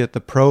strategy at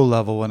the pro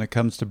level when it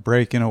comes to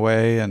breaking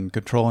away and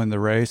controlling the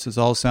race is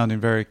all sounding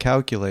very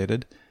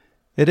calculated,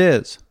 it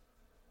is.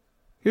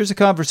 Here's a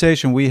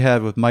conversation we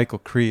had with Michael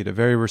Creed, a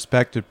very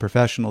respected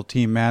professional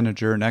team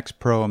manager and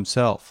ex-pro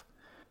himself.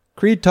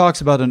 Creed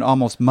talks about an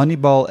almost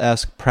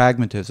Moneyball-esque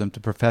pragmatism to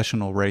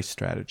professional race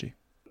strategy.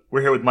 We're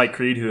here with Mike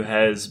Creed, who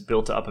has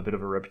built up a bit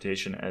of a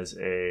reputation as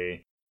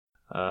a,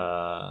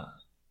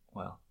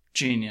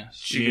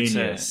 genius. You genius.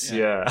 could say it,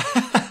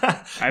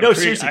 Yeah.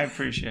 Seriously. I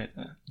appreciate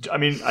that. I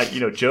mean,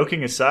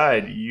 joking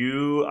aside,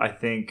 I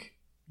think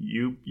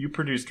you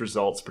produced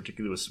results,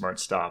 particularly with Smart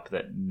Stop,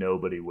 that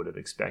nobody would have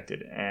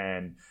expected,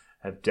 and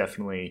have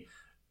definitely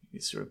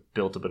sort of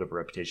built a bit of a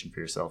reputation for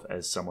yourself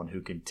as someone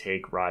who can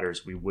take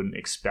riders we wouldn't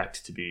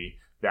expect to be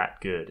that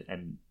good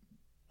and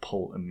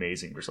pull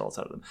amazing results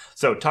out of them.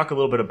 So talk a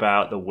little bit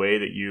about the way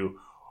that you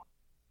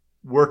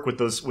work with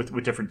those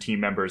with different team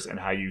members and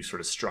how you sort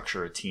of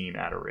structure a team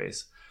at a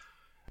race.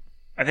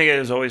 I think it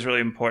is always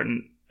really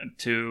important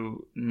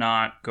to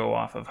not go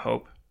off of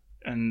hope.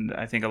 And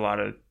I think a lot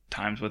of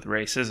times with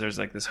races, there's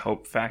like this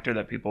hope factor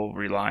that people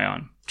rely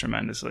on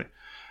tremendously.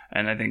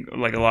 And I think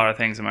like a lot of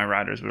things that my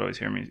riders would always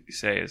hear me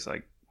say is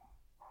like,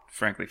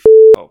 frankly,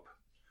 hope.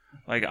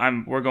 Like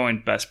we're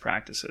going best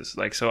practices.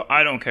 Like, so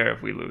I don't care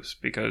if we lose,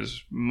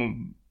 because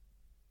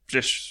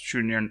just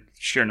shooting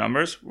sheer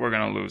numbers, we're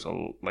going to lose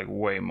like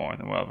way more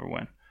than we'll ever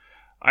win.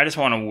 I just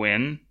want to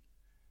win,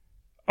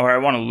 or I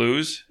want to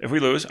lose. If we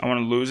lose, I want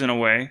to lose in a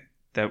way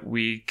that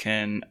we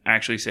can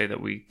actually say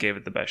that we gave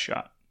it the best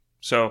shot.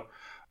 So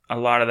a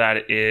lot of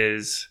that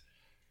is,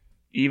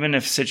 even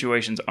if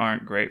situations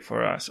aren't great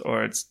for us,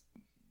 or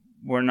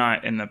we're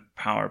not in the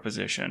power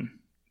position,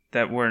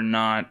 that we're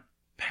not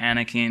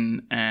panicking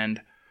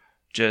and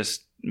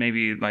just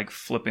maybe like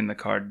flipping the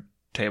card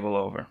table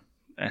over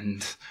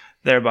and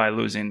thereby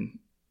losing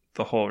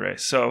the whole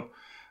race. So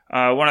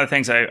one of the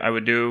things I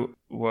would do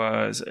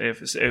was,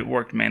 if it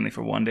worked mainly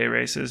for one-day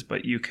races,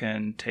 but you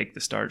can take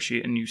the start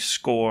sheet and you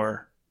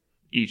score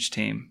each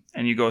team,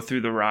 and you go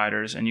through the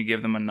riders and you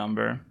give them a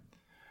number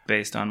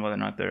based on whether or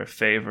not they're a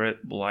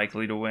favorite,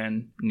 likely to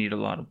win, need a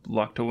lot of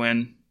luck to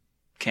win,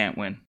 can't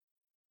win.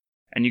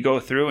 And you go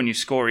through and you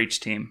score each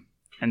team.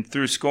 And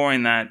through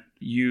scoring that,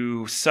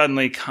 you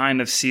suddenly kind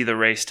of see the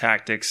race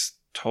tactics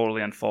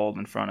totally unfold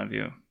in front of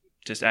you,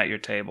 just at your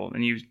table.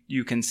 And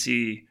you can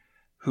see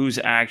who's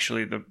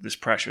actually this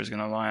pressure is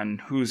going to lie on,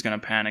 who's going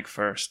to panic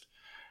first.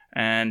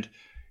 And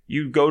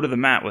you go to the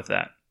mat with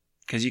that,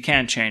 because you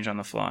can't change on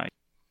the fly.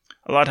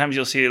 A lot of times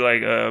you'll see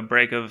like a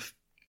break of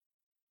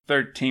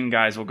 13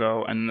 guys will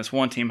go, and this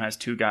one team has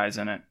 2 guys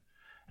in it.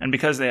 And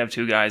because they have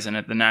 2 guys in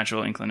it, the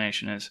natural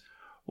inclination is,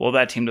 well,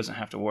 that team doesn't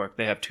have to work.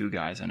 They have 2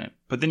 guys in it.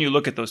 But then you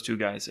look at those 2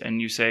 guys and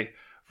you say,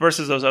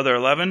 versus those other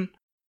 11,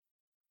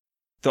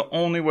 the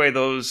only way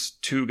those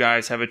 2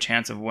 guys have a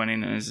chance of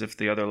winning is if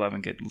the other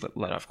 11 get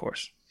let off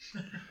course.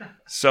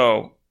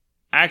 So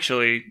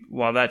actually,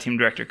 while that team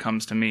director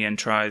comes to me and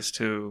tries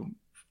to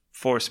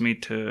force me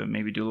to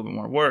maybe do a little bit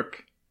more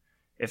work,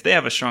 if they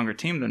have a stronger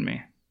team than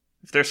me,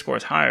 if their score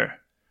is higher,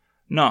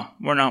 no,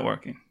 we're not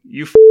working.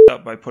 You f***ed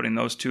up by putting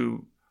those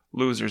 2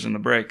 losers in the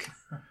break.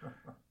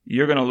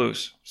 You're going to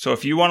lose. So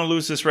if you want to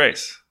lose this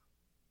race,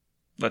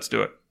 let's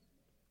do it.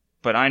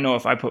 But I know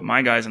if I put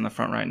my guys in the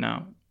front right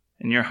now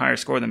and you're higher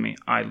score than me,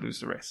 I lose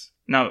the race.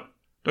 Now,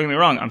 don't get me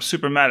wrong, I'm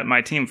super mad at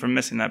my team for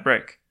missing that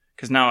break,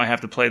 because now I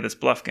have to play this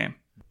bluff game.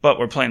 But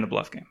we're playing the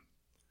bluff game.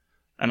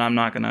 And I'm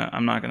not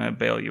gonna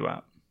bail you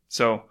out.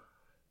 So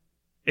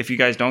if you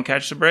guys don't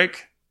catch the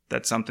break,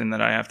 that's something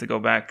that I have to go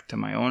back to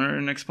my owner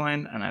and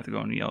explain, and I have to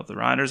go and yell at the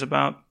riders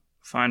about.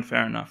 Fine,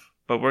 fair enough.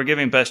 But we're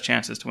giving best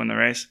chances to win the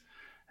race.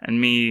 And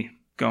me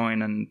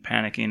going and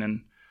panicking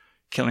and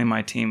killing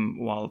my team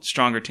while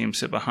stronger teams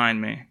sit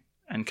behind me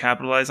and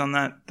capitalize on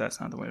that,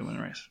 that's not the way to win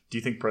a race. Do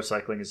you think pro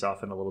cycling is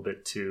often a little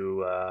bit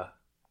too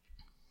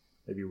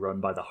maybe run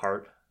by the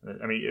heart?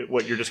 I mean,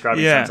 what you're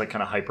describing sounds like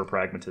kind of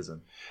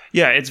hyper-pragmatism.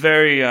 Yeah, it's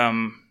very...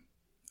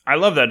 I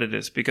love that it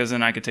is, because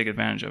then I could take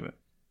advantage of it.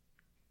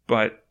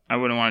 But I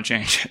wouldn't want to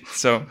change it.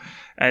 So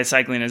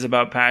cycling is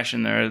about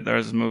passion.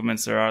 There's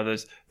movements,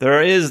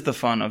 there is the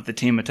fun of the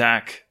team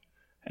attack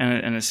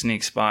and a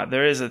sneak spot.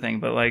 There is a thing,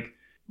 but like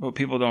what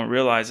people don't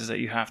realize is that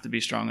you have to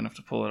be strong enough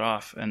to pull it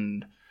off.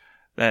 And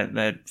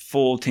that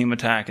full team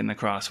attack in the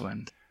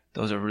crosswind,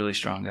 those are really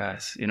strong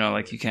guys. You know,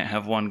 like you can't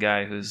have one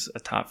guy who's a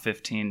top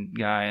 15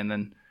 guy and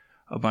then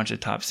a bunch of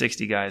top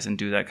 60 guys and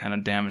do that kind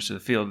of damage to the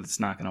field. It's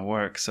not going to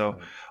work. So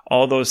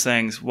all those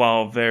things,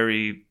 while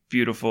very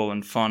beautiful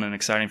and fun and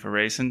exciting for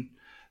racing,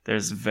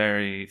 there's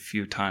very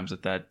few times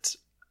that that's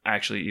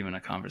actually even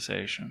a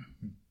conversation.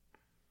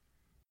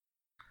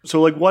 So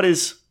like what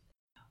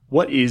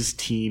is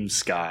Team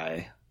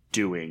Sky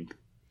doing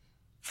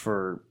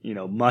for,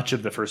 much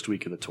of the first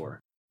week of the tour?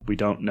 We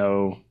don't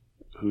know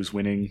who's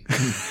winning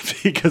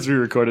because we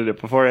recorded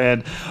it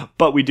beforehand,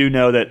 but we do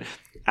know that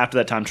after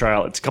that time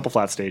trial, it's a couple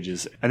flat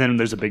stages, and then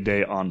there's a big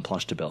day on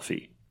Planche de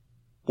Belfi.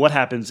 What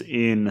happens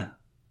in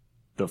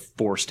the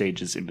 4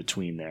 stages in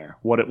between there?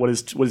 What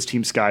is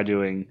Team Sky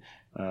doing?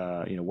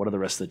 What are the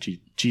rest of the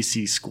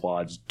GC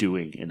squads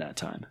doing in that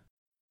time?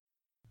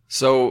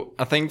 So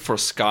I think for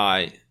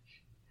Sky,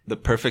 the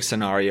perfect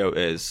scenario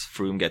is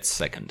Froome gets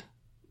second.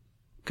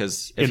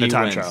 Because if in the he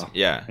time wins, trial.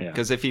 Yeah.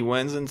 Because if he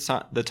wins in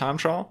the time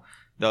trial,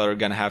 they're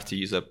going to have to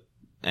use up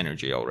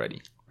energy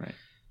already. Right.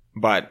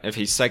 But if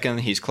he's second,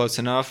 he's close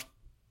enough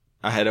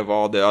ahead of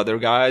all the other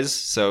guys,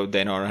 so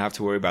they don't have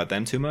to worry about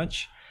them too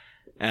much.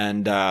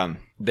 And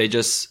they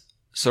just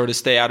sort of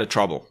stay out of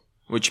trouble,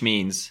 which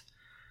means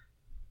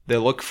they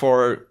look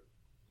for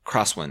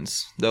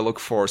crosswinds. They look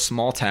for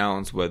small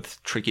towns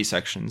with tricky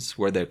sections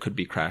where there could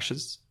be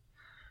crashes.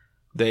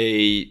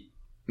 They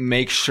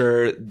make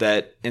sure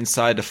that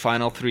inside the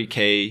final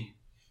 3K,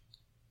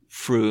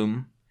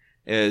 Froome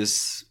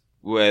is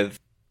with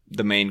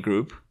the main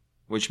group,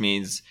 which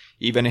means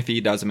even if he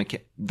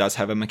does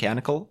have a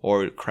mechanical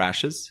or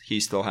crashes, he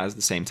still has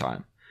the same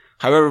time.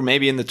 However,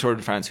 maybe in the Tour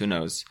de France, who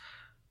knows,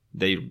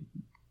 they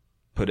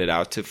put it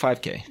out to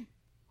 5K.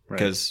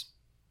 Because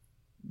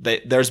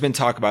there's been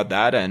talk about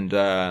that, and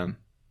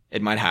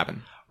it might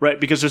happen. Right,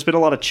 because there's been a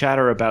lot of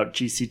chatter about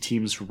GC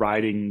teams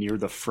riding near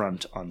the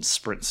front on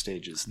sprint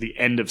stages, the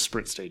end of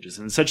sprint stages.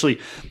 And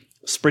essentially,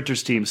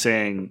 sprinters teams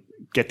saying,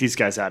 get these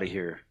guys out of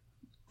here.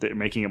 They're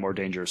making it more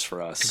dangerous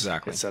for us,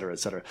 exactly, et cetera, et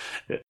cetera.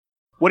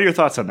 What are your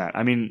thoughts on that?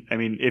 I mean,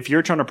 if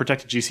you're trying to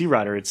protect a GC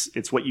rider,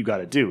 it's what you got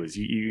to do. Is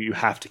you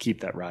have to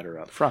keep that rider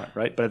up front,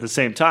 right? But at the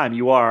same time,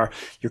 you're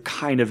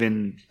kind of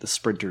in the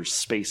sprinter's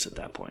space at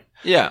that point.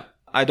 Yeah,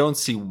 I don't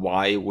see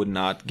why it would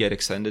not get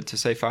extended to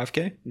say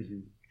 5K. Mm-hmm.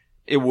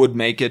 It would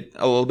make it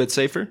a little bit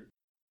safer.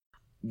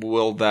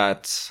 Will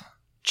that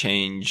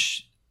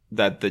change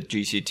that the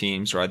GC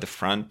teams ride the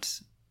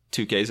front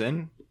 2Ks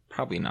in?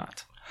 Probably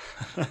not.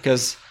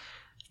 Because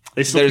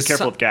They still be There's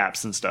careful some- of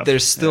gaps and stuff.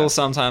 There's still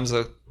sometimes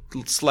a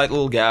slight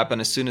little gap,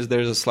 and as soon as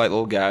there's a slight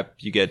little gap,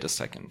 you get a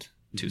second,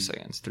 2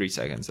 seconds, 3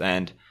 seconds.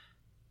 And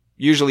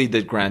usually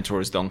the Grand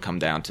Tours don't come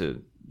down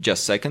to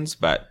just seconds,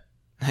 but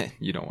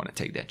you don't want to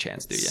take that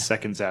chance, do you?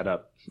 Seconds add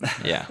up.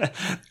 Yeah,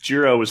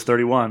 Giro was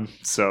 31,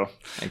 so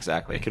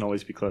exactly. it can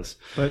always be close.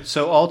 But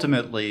so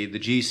ultimately, the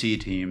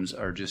GC teams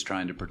are just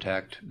trying to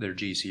protect their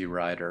GC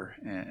rider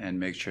and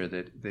make sure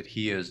that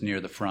he is near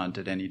the front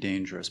at any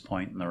dangerous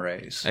point in the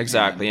race.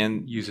 Exactly,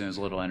 and using as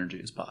little energy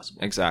as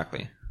possible.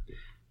 Exactly.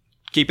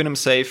 Keeping him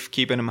safe,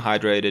 keeping him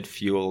hydrated,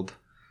 fueled,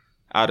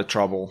 out of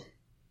trouble.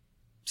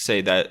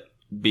 Be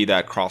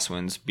that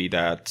crosswinds, be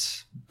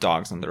that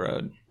dogs on the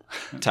road.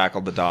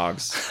 Tackle the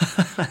dogs.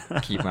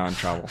 Keep him out of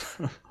trouble.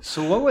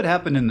 So what would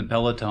happen in the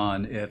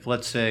peloton if,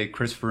 let's say,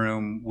 Chris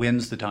Froome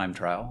wins the time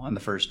trial on the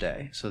first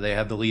day? So they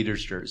have the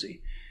leader's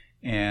jersey.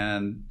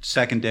 And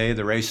second day,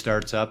 the race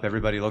starts up.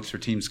 Everybody looks for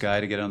Team Sky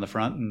to get on the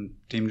front, and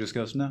team just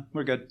goes, no,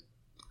 we're good.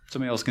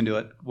 Somebody else can do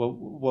it.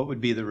 What would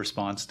be the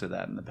response to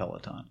that in the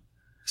peloton?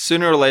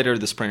 Sooner or later,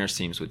 the sprinters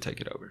teams would take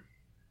it over.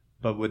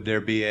 But would there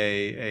be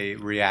a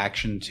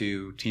reaction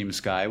to Team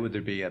Sky? Would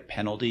there be a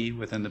penalty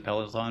within the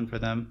peloton for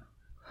them?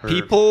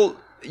 People,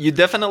 you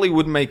definitely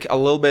would make a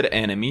little bit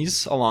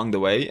enemies along the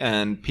way,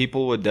 and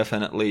people would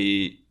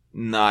definitely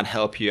not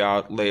help you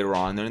out later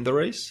on in the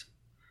race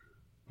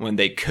when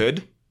they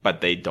could,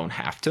 but they don't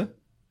have to.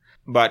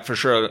 But for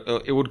sure,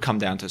 it would come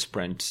down to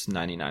sprints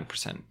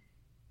 99%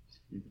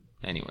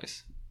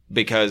 anyways.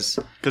 Because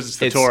it's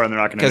the Tour and they're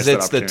not going to miss that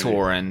Because it's the opportunity.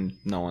 Tour and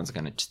no one's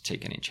going to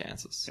take any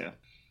chances. Yeah.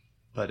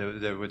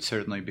 But there would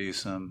certainly be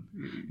some.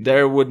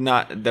 There would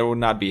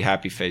not be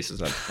happy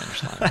faces at the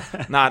finish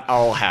line. Not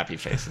all happy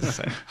faces.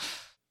 So.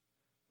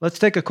 Let's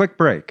take a quick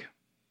break.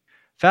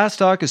 Fast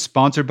Talk is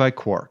sponsored by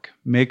Quark,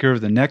 maker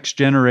of the next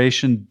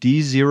generation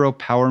D0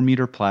 power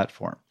meter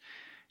platform.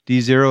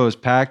 D0 is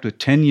packed with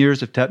 10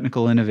 years of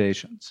technical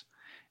innovations.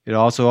 It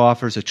also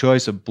offers a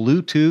choice of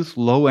Bluetooth,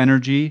 low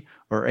energy,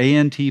 or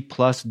ANT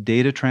plus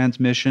data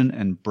transmission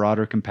and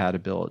broader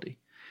compatibility.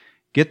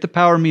 Get the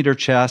power meter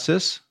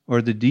chassis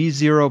or the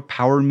D0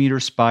 power meter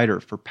spider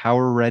for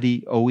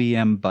power-ready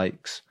OEM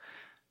bikes.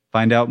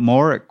 Find out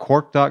more at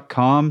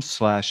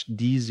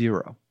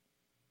quark.com/D0.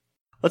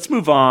 Let's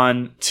move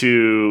on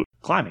to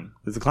climbing.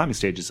 There's the climbing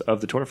stages of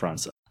the Tour de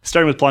France.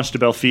 Starting with Planche de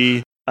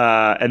Belfi,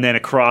 and then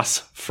across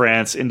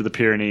France into the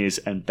Pyrenees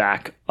and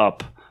back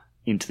up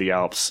into the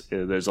Alps.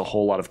 There's a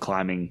whole lot of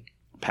climbing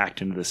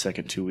packed into the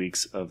second 2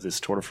 weeks of this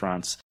Tour de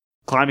France.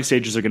 Climbing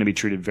stages are going to be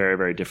treated very,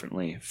 very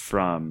differently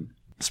from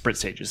sprint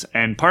stages.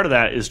 And part of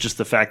that is just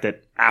the fact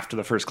that after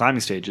the first climbing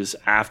stages,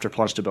 after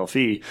Planche de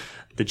Belfi,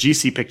 the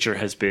GC picture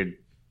has been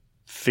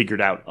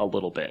figured out a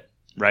little bit,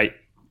 right?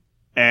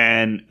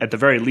 And at the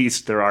very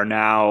least, there are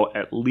now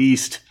at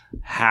least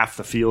half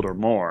the field or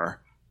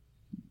more,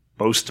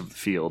 most of the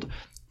field,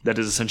 that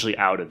is essentially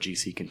out of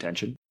GC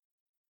contention.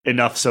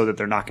 Enough so that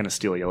they're not going to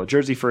steal a yellow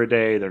jersey for a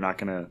day. They're not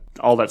going to...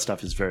 All that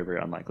stuff is very, very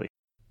unlikely.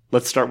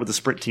 Let's start with the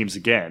sprint teams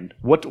again.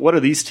 What are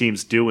these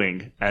teams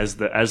doing as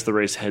the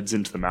race heads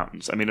into the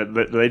mountains? I mean,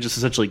 do they just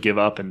essentially give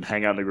up and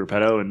hang out in the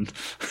Gruppetto and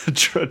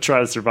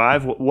try to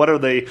survive? What are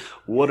they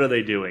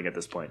doing at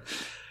this point?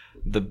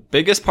 The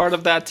biggest part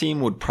of that team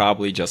would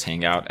probably just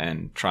hang out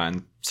and try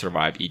and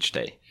survive each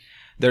day.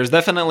 There's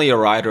definitely a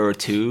rider or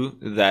two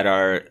that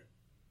are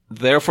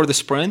there for the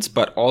sprints,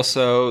 but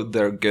also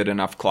they're good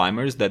enough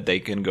climbers that they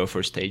can go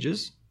for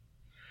stages.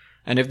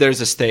 And if there's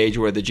a stage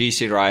where the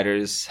GC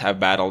riders have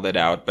battled it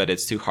out, but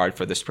it's too hard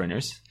for the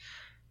sprinters,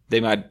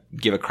 they might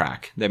give a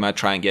crack. They might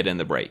try and get in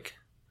the break.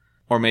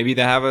 Or maybe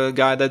they have a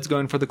guy that's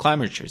going for the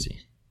climber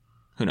jersey.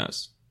 Who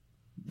knows?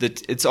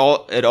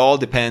 It all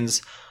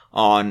depends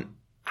on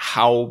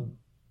how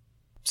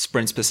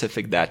sprint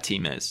specific that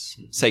team is.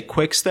 Say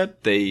Quickstep,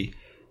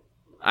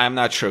 I'm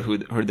not sure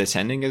who they're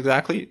sending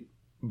exactly,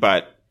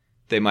 but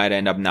they might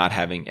end up not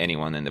having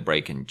anyone in the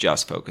break and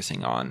just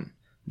focusing on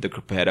the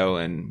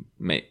Gruppetto and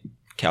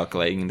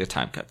calculating the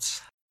time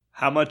cuts.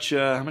 How much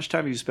time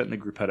have you spent in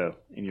the Gruppetto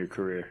in your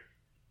career?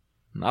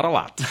 Not a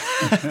lot.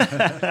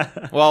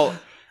 Well,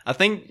 I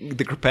think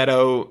the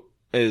Gruppetto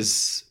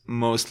is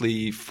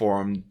mostly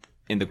formed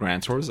in the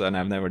Grand Tours, and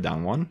I've never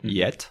done one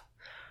yet.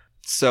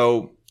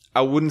 So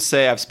I wouldn't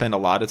say I've spent a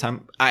lot of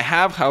time. I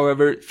have,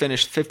 however,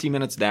 finished 50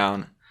 minutes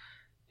down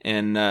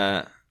in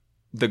the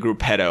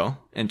Gruppetto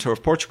in Tour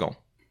of Portugal.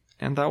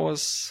 And that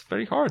was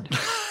very hard.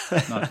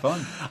 Not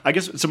fun. I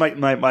guess so. My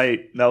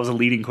that was a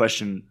leading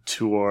question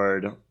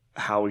toward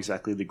how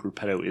exactly the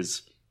Gruppetto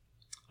is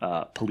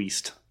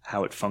policed,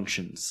 how it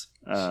functions,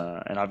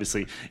 and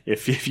obviously,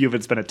 if you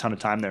haven't spent a ton of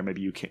time there,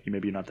 maybe you're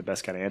not the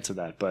best guy to answer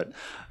that. But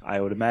I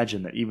would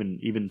imagine that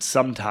even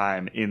some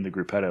time in the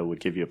Gruppetto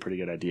would give you a pretty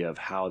good idea of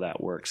how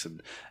that works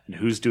and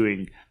who's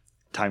doing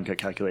time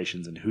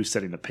calculations and who's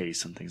setting the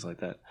pace and things like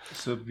that.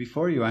 So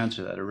before you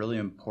answer that, a really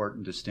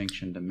important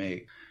distinction to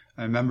make.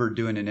 I remember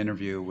doing an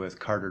interview with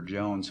Carter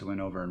Jones, who went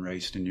over and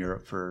raced in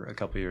Europe for a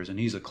couple of years, and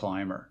he's a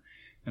climber.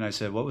 And I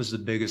said, what was the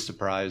biggest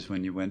surprise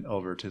when you went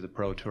over to the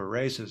Pro Tour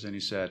races? And he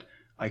said,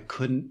 I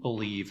couldn't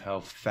believe how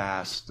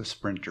fast the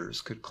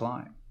sprinters could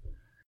climb.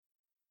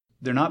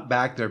 They're not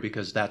back there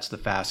because that's the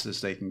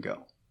fastest they can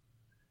go.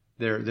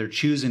 They're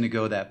choosing to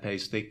go that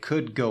pace. They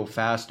could go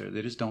faster.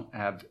 They just don't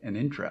have an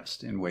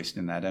interest in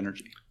wasting that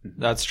energy.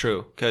 That's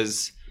true,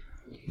 because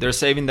they're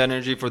saving the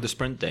energy for the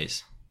sprint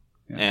days.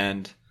 Yeah.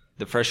 And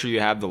the fresher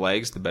you have the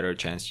legs, the better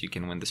chance you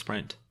can win the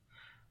sprint.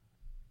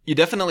 You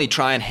definitely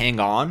try and hang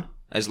on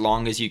as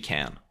long as you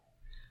can,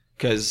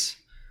 because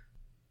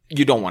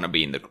you don't want to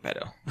be in the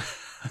gruppetto.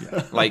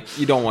 Like,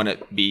 you don't want to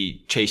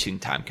be chasing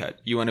time cut.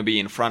 You want to be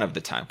in front of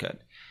the time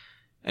cut.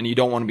 And you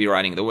don't want to be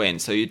riding the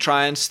wind. So you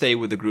try and stay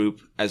with the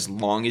group as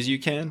long as you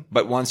can.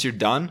 But once you're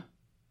done,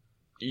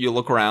 you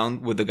look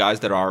around with the guys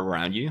that are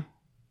around you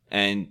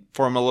and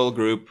form a little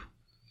group,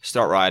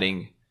 start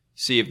riding,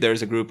 see if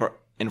there's a group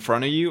in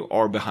front of you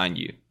or behind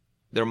you.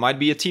 There might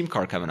be a team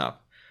car coming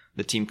up.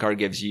 The team car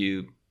gives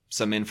you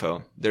some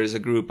info. There's a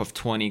group of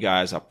 20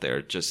 guys up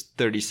there, just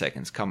 30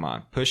 seconds. Come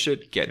on, push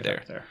it, get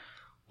there.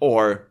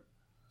 Or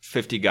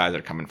 50 guys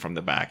are coming from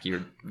the back.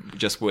 You're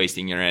just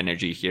wasting your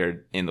energy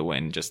here in the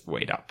wind. Just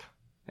wait up.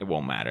 It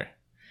won't matter.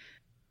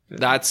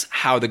 That's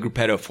how the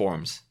gruppetto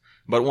forms.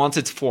 But once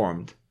it's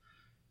formed,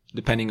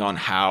 depending on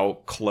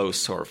how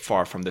close or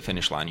far from the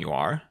finish line you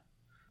are,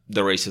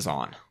 the race is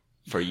on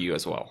for you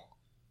as well.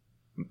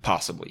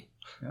 Possibly.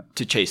 Yeah.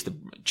 To chase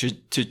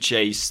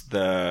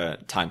the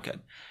time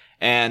cut.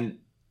 And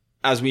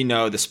as we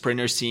know, the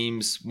sprinter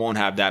teams won't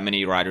have that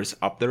many riders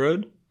up the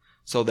road.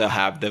 So they'll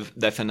have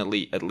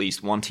definitely at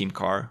least one team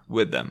car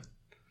with them.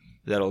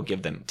 That'll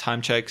give them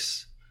time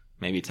checks,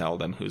 maybe tell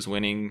them who's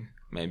winning,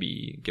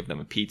 maybe give them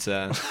a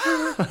pizza.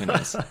 Who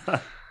knows?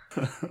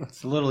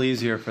 It's a little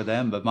easier for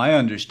them, but my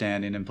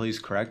understanding, and please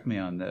correct me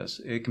on this,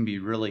 it can be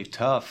really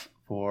tough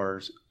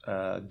for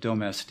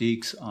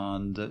domestiques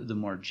on the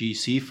more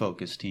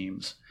GC-focused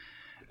teams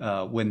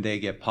when they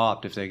get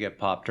popped, if they get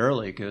popped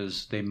early,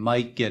 because they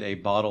might get a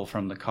bottle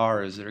from the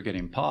car as they're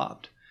getting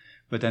popped.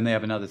 But then they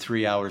have another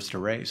 3 hours to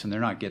race, and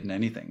they're not getting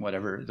anything.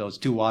 Whatever those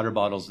 2 water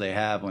bottles they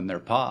have when they're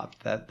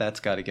popped,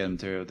 that's got to get them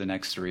through the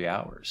next 3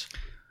 hours.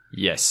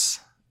 Yes,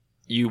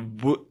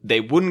 they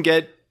wouldn't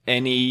get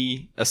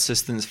any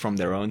assistance from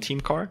their own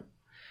team car,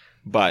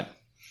 but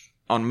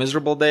on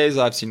miserable days,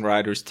 I've seen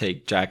riders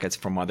take jackets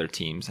from other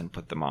teams and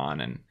put them on,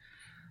 and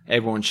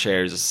everyone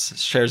shares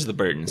the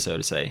burden, so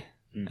to say.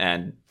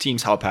 And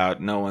teams help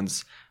out.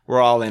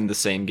 We're all in the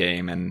same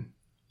game, and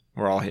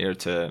we're all here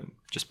to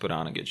just put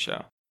on a good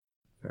show.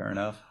 Fair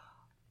enough.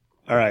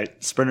 All right,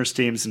 sprinters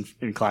teams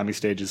in climbing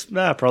stages.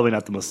 Probably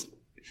not the most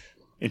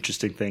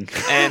interesting thing,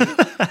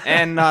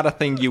 and not a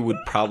thing you would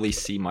probably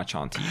see much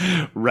on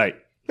TV. Right.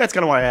 That's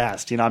kind of why I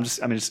asked. I'm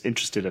just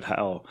interested in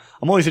how.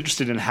 I'm always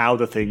interested in how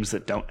the things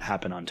that don't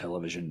happen on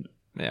television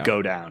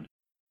go down.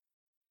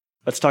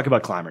 Let's talk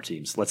about climber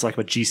teams. Let's talk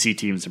about GC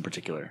teams in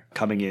particular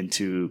coming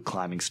into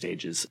climbing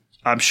stages.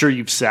 I'm sure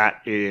you've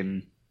sat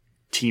in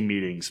team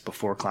meetings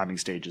before climbing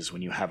stages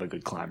when you have a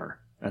good climber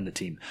and the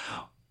team.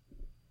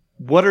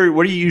 What are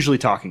you usually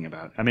talking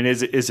about? I mean,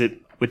 is it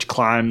which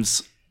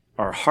climbs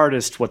are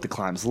hardest, what the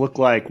climbs look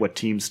like, what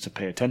teams to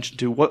pay attention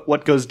to?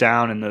 What goes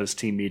down in those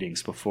team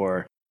meetings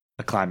before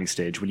a climbing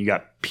stage when you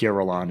got Pierre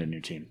Rolland in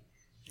your team?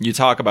 You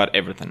talk about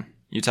everything.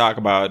 You talk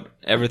about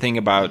everything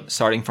about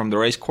starting from the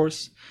race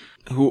course.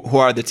 Who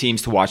are the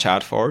teams to watch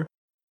out for?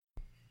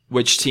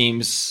 Which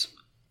teams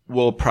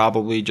will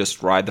probably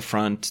just ride the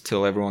front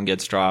till everyone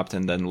gets dropped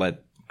and then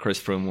let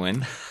Chris Froome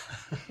win?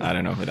 I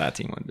don't know who that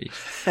team would be.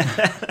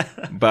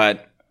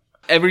 But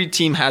every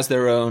team has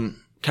their own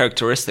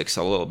characteristics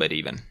a little bit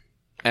even.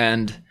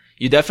 And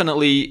you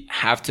definitely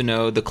have to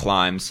know the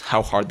climbs,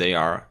 how hard they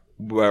are,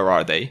 where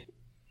are they,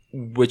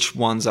 which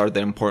ones are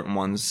the important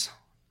ones,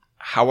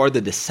 how are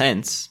the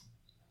descents,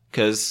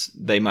 because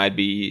they might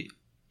be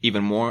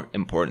even more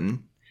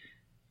important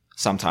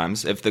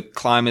sometimes. If the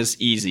climb is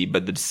easy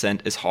but the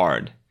descent is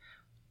hard,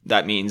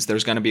 that means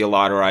there's going to be a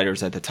lot of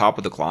riders at the top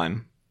of the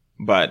climb,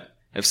 but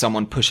if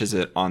someone pushes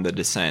it on the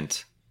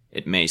descent,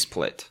 it may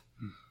split.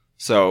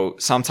 So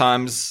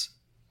sometimes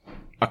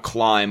a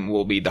climb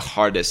will be the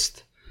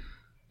hardest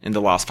in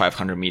the last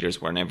 500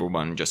 meters when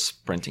everyone just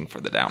sprinting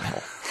for the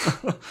downhill.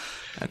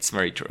 That's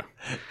very true.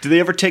 Do they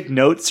ever take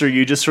notes, or are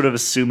you just sort of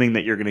assuming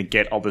that you're going to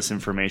get all this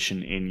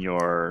information in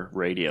your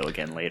radio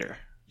again later?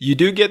 You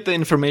do get the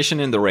information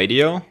in the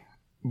radio,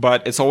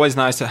 but it's always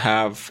nice to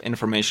have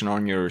information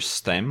on your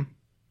stem,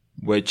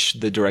 which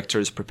the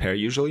directors prepare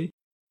usually,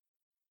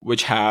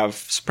 which have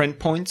sprint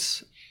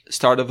points,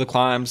 start of the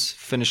climbs,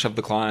 finish of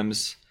the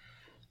climbs,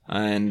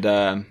 and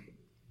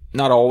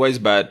not always,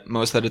 but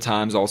most of the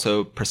times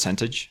also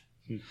percentage.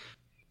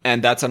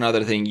 And that's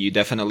another thing you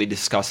definitely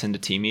discuss in the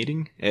team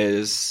meeting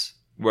is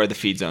where the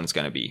feed zone is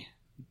going to be.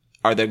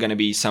 Are there going to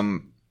be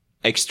some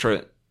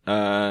extra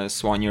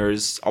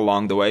soigneurs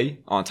along the way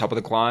on top of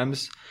the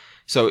climbs?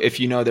 So if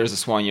you know there's a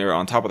soigneur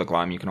on top of the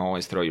climb, you can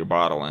always throw your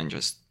bottle and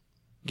just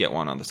get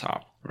one on the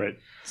top. Right.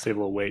 Save a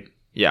little weight.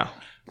 Yeah.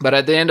 But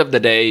at the end of the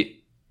day,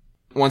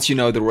 once you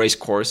know the race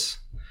course,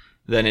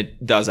 then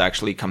it does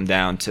actually come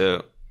down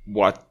to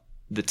what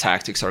the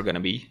tactics are going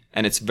to be.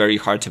 And it's very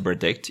hard to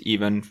predict,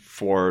 even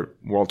for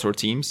World Tour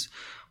teams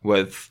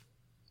with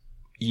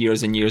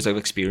years and years of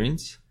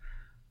experience.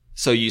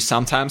 So you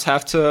sometimes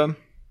have to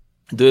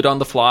do it on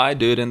the fly,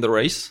 do it in the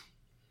race.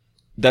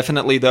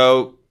 Definitely,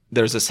 though,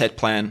 there's a set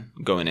plan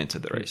going into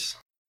the race.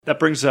 That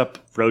brings up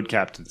road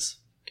captains.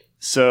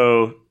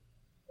 So,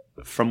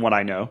 from what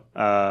I know,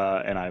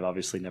 and I've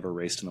obviously never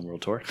raced in the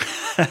World Tour,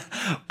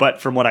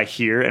 but from what I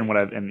hear and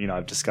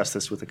I've discussed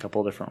this with a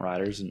couple of different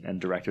riders and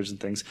directors and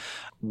things,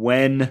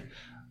 when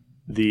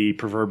the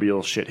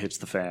proverbial shit hits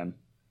the fan,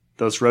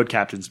 those road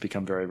captains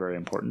become very, very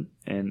important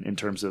in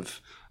terms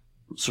of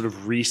sort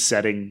of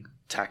resetting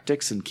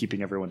tactics and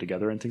keeping everyone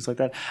together and things like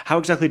that. How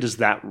exactly does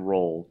that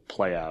role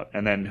play out?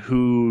 And then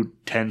who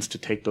tends to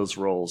take those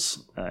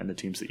roles in the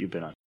teams that you've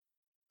been on?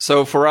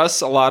 So for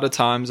us, a lot of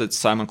times it's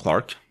Simon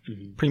Clark.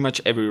 Mm-hmm. Pretty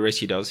much every race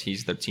he does,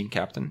 he's their team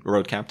captain,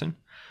 road captain.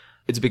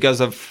 It's because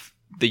of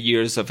the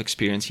years of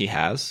experience he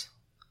has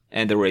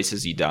and the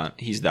races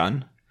he's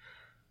done.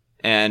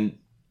 And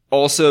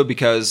also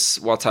because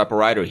what type of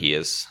rider he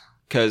is.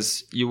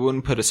 Because you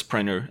wouldn't put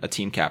a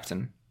team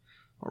captain,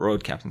 or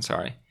road captain,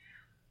 sorry,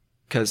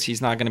 because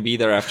he's not going to be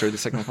there after the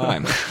second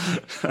climb.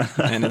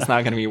 And it's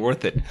not going to be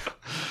worth it.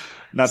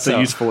 Not so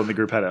useful in the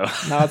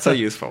Gruppetto. Not so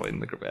useful in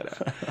the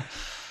Gruppetto.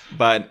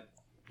 But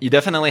you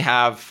definitely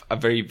have a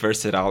very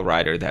versatile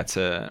rider that's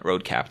a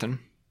road captain,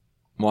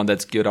 one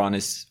that's good on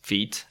his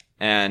feet.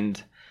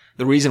 And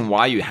the reason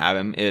why you have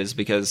him is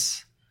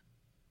because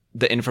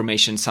the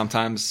information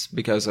sometimes,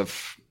 because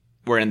of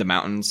we're in the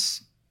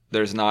mountains,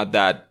 there's not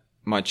that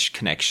much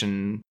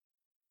connection.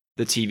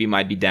 The TV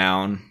might be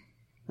down.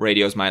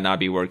 Radios might not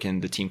be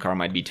working. The team car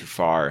might be too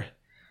far.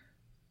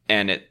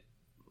 And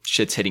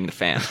shit's hitting the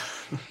fan.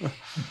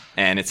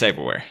 And it's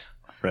everywhere.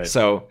 Right.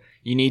 So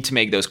you need to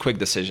make those quick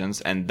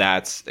decisions. And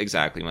that's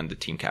exactly when the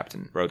team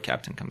captain, road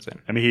captain comes in.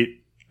 I mean,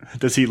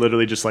 does he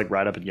literally just like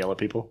ride up and yell at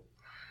people?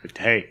 Like,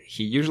 hey.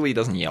 He usually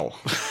doesn't yell.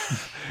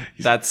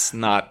 That's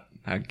not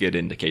a good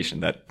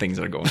indication that things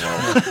are going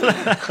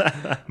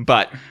well.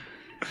 But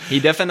he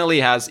definitely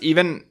has,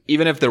 even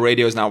if the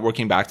radio is not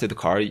working back to the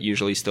car, it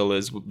usually still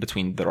is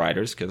between the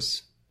riders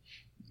because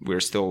we're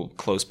still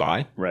close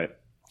by. Right.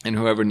 And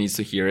whoever needs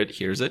to hear it,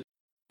 hears it.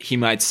 He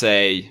might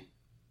say,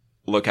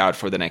 look out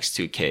for the next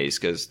 2Ks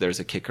because there's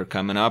a kicker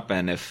coming up.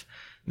 And if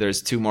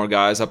there's 2 more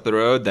guys up the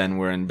road, then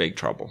we're in big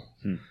trouble.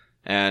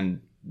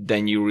 And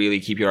then you really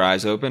keep your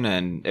eyes open.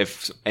 And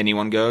if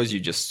anyone goes, you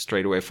just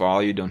straight away follow.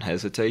 You don't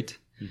hesitate.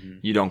 Mm-hmm.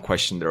 You don't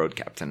question the road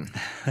captain.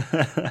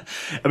 I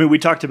mean, we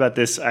talked about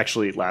this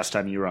actually last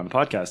time you were on the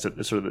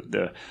podcast, sort of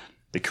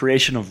the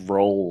creation of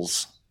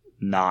roles,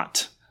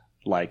 not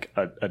like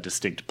a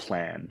distinct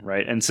plan,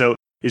 right? And so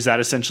is that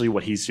essentially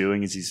what he's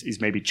doing? Is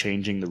he's maybe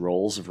changing the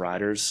roles of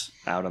riders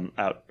out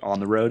on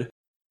the road?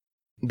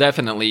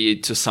 Definitely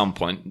to some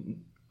point.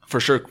 For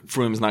sure,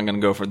 Froome's not going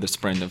to go for the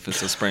sprint if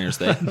it's a sprinter's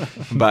day.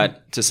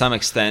 But to some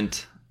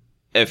extent,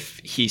 if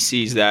he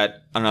sees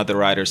that another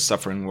rider's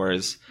suffering,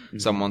 whereas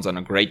someone's on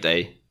a great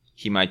day,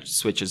 he might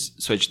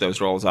switch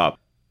those roles up.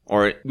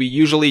 Or we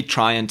usually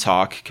try and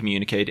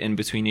communicate in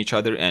between each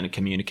other and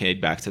communicate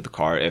back to the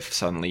car if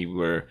suddenly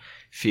we're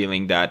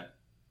feeling that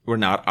we're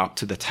not up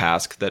to the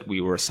task that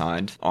we were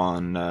assigned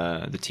on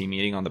the team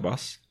meeting on the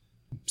bus.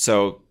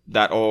 So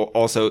that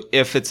also,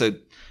 if it's a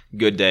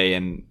good day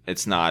and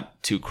it's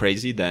not too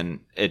crazy, then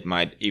it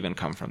might even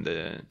come from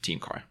the team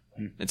car.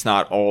 It's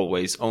not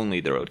always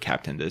only the road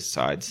captain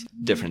decides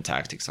different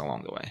tactics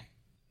along the way.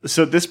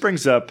 So this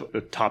brings up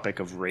the topic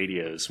of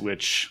radios,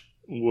 which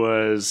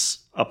was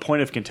a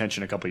point of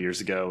contention a couple of years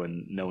ago,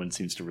 and no one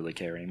seems to really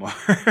care anymore.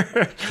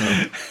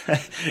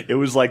 It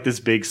was like this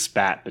big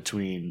spat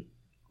between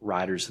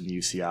riders and the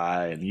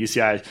UCI, and the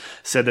UCI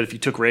said that if you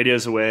took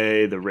radios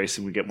away, the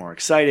racing would get more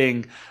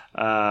exciting,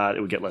 it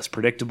would get less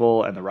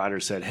predictable, and the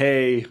riders said,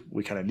 hey,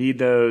 we kind of need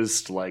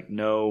those to like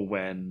know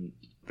when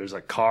there's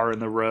a car in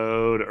the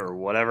road or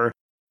whatever.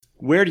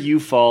 Where do you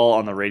fall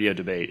on the radio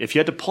debate? If you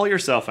had to pull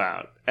yourself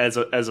out as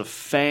a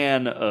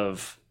fan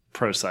of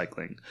pro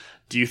cycling,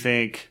 do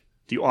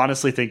you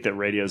honestly think that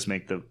radios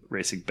make the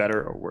racing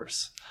better or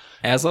worse?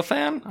 As a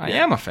fan? I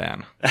am a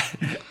fan.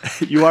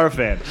 You are a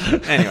fan.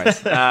 Anyways,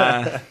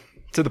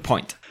 to the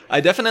point. I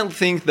definitely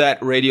think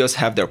that radios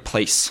have their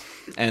place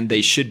and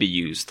they should be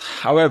used.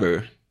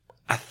 However,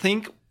 I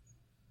think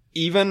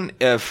even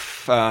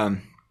if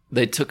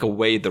they took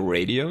away the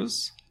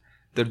radios,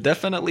 there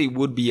definitely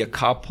would be a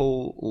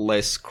couple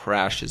less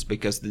crashes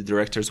because the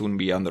directors wouldn't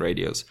be on the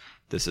radios.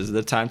 This is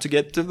the time to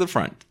get to the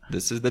front.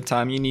 This is the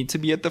time you need to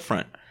be at the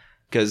front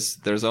because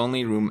there's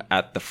only room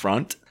at the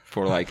front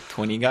for like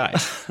 20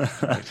 guys.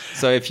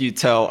 So if you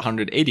tell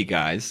 180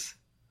 guys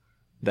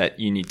that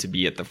you need to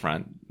be at the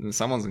front, then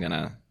someone's going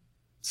to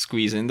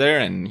squeeze in there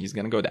and he's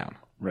going to go down.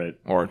 Right.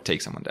 Or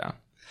take someone down.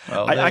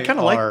 Well, I kind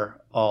of like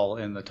all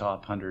in the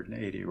top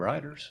 180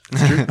 riders.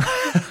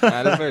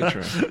 That is very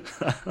true.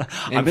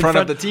 In front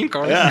of the team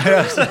car. Yeah.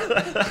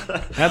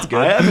 That's good.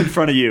 I am in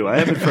front of you.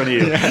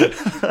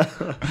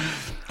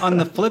 On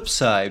the flip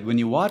side, when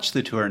you watch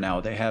the Tour now,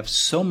 they have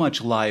so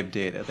much live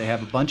data. They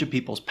have a bunch of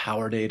people's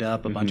power data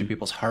up, a bunch of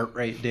people's heart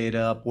rate data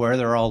up, where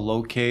they're all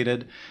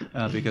located,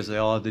 because they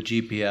all have the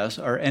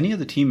GPS. Are any of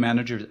the team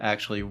managers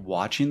actually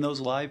watching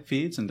those live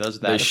feeds, and does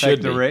that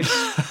affect the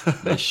race?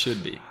 They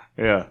should be.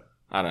 Yeah.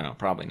 I don't know.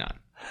 Probably not.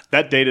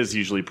 That data is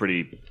usually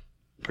pretty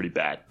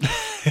bad.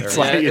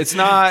 It's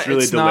not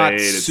really not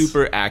delayed.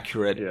 super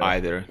accurate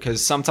either,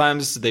 because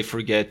sometimes they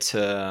forget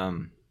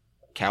to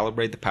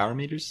calibrate the power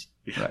meters.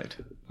 Right.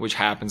 Which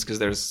happens because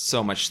there's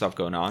so much stuff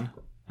going on,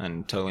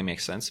 and totally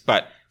makes sense.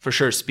 But for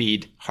sure,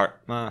 speed,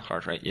 heart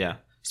rate,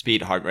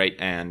 speed, heart rate,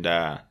 and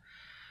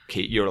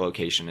your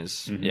location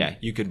is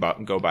you could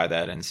go by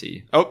that and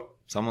see. Oh,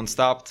 someone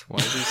stopped. Why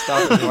is he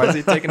stopping? Why is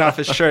he taking off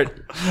his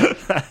shirt?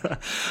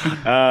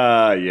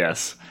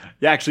 Yes.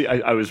 Yeah. Actually,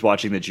 I was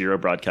watching the Giro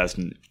broadcast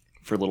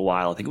for a little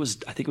while. I think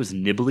it was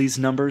Nibali's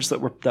numbers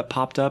that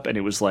popped up, and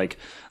it was like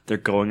they're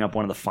going up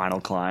one of the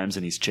final climbs,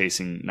 and he's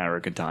chasing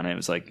Nairo Quintana. It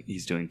was like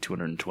he's doing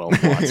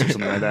 212 watts or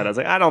something like that. I was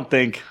like, I don't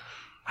think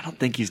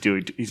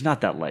he's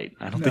not that light.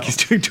 I don't think he's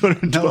doing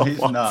 212 he's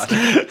watts. not.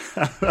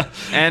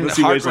 And Unless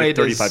he heart weighs like rate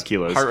 35 is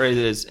kilos. Heart rate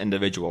is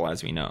individual,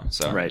 as we know.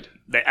 So Right.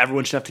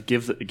 Everyone should have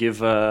to give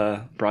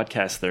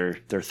broadcast their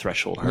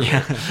threshold heart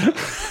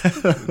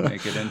rate.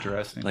 Make it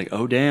interesting. Like,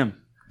 oh damn,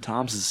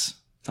 Tom's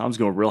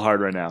going real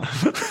hard right now.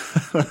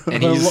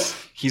 And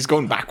he's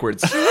going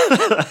backwards.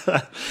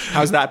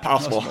 How's that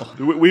possible?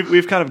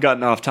 We've kind of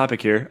gotten off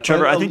topic here.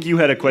 Trevor, I think you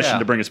had a question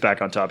to bring us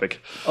back on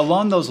topic.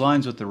 Along those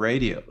lines with the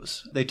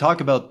radios, they talk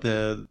about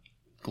the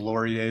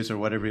glory days, or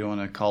whatever you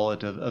want to call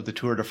it, of the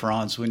Tour de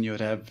France, when you would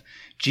have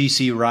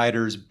GC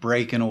riders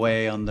breaking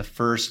away on the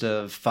first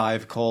of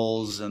 5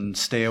 cols and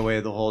stay away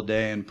the whole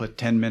day and put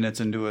 10 minutes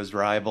into his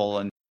rival.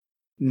 And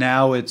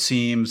now it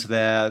seems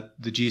that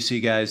the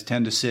GC guys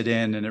tend to sit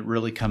in, and it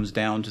really comes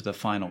down to the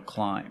final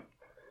climb.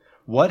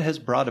 What has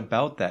brought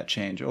about that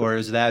change? Or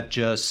is that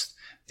just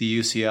the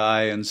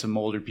UCI and some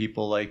older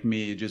people like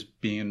me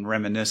just being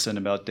reminiscent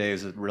about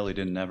days that really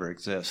didn't ever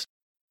exist?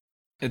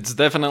 It's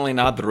definitely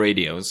not the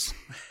radios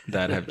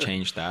that have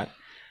changed that.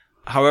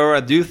 However,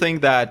 I do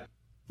think that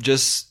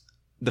just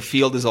the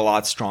field is a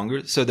lot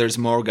stronger. So there's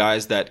more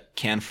guys that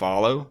can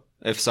follow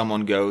if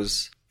someone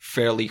goes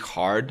fairly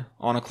hard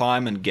on a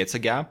climb and gets a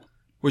gap,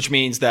 which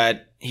means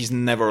that he's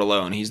never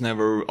alone. He's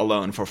never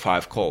alone for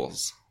 5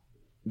 cols.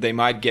 They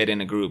might get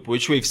in a group,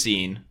 which we've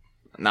seen,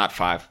 not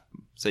 5,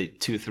 say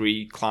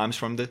 2-3 climbs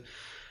from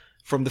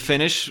the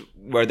finish,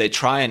 where they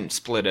try and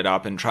split it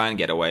up and try and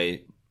get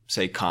away.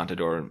 Say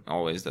Contador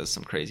always does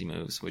some crazy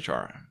moves, which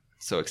are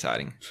so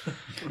exciting.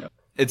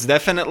 It's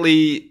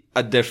definitely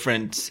a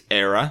different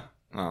era.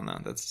 Oh no,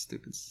 that's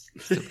stupid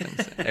thing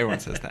to say. Everyone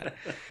says that.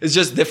 It's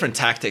just different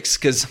tactics,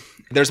 because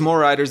there's more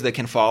riders that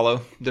can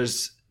follow.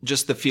 There's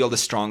just, the field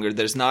is stronger.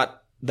 There's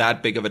not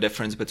that big of a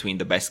difference between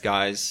the best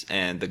guys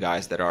and the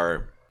guys that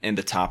are in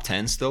the top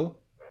 10 still.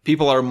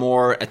 People are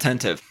more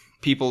attentive.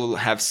 People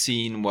have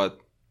seen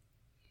what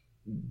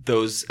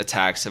those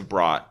attacks have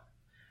brought.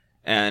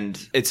 And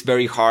it's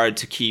very hard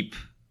to keep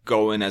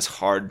going as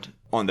hard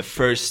on the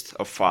first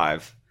of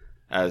 5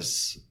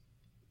 as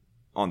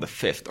on the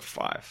 5th of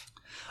 5.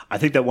 I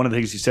think that one of the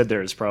things you said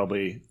there is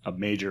probably a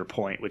major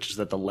point, which is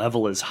that the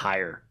level is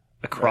higher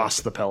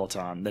across the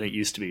peloton than it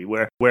used to be.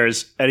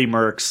 Whereas Eddie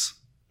Merckx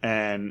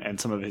and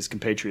some of his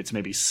compatriots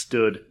maybe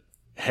stood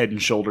head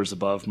and shoulders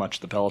above much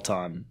of the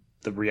peloton,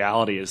 the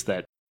reality is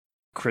that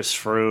Chris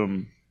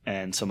Froome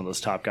and some of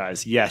those top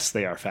guys, yes,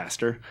 they are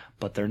faster,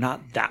 but they're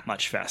not that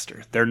much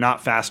faster. They're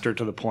not faster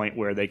to the point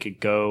where they could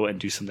go and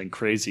do something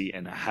crazy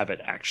and have it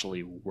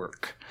actually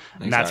work.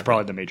 Exactly. And that's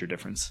probably the major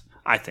difference,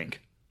 I think,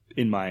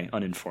 in my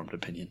uninformed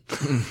opinion.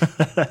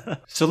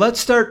 So let's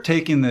start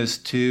taking this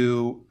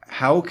to,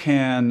 how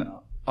can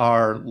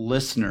our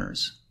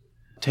listeners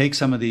take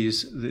some of the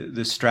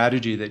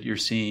strategy that you're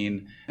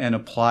seeing and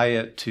apply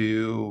it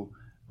to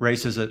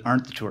races that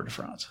aren't the Tour de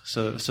France,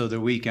 so the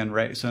weekend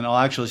race. And I'll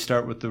actually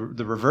start with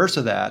the reverse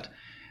of that.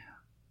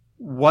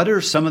 What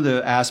are some of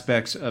the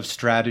aspects of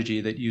strategy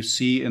that you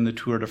see in the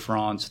Tour de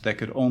France that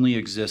could only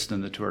exist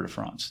in the Tour de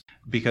France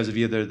because of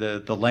either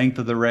the length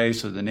of the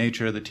race or the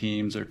nature of the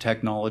teams or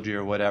technology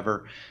or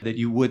whatever, that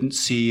you wouldn't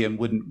see and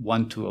wouldn't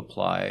want to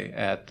apply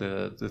at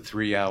the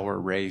 3-hour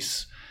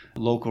race,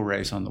 local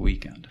race on the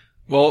weekend?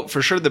 Well,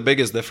 for sure the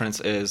biggest difference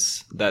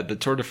is that the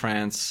Tour de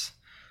France,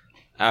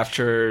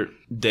 after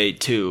day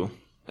 2,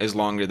 is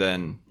longer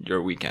than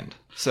your weekend.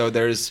 So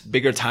there's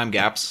bigger time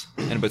gaps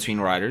in between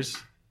riders.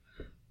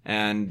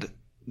 And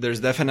there's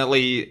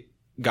definitely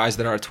guys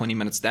that are 20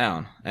 minutes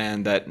down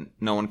and that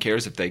no one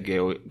cares if they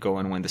go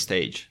and win the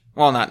stage.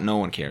 Well, not no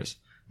one cares,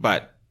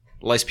 but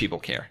less people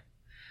care.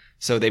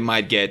 So they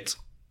might get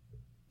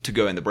to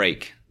go in the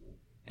break,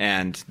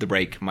 and the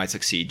break might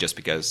succeed just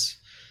because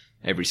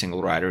every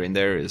single rider in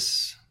there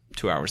is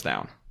 2 hours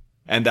down.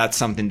 And that's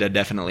something that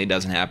definitely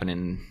doesn't happen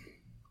in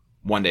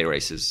one-day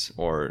races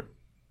or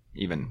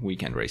even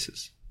weekend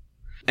races.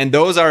 And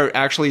those are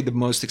actually the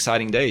most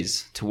exciting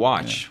days to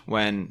watch,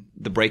 when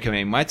the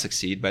breakaway might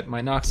succeed but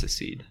might not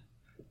succeed.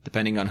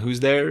 depending on who's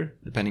there,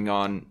 depending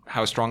on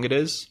how strong it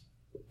is.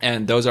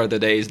 And those are the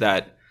days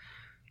that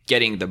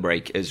getting the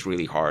break is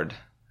really hard.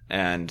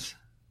 And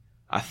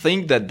I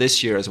think that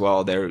this year as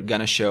well, they're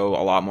going to show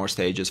a lot more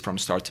stages from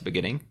start to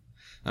beginning.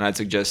 And I'd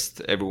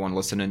suggest everyone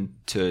listening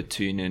to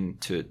tune in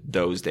to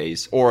those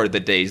days, or the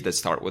days that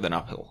start with an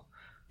uphill.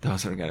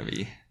 Those are going to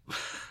be...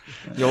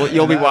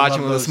 You'll be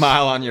watching with a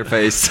smile on your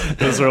face.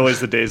 Those are always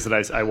the days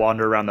that I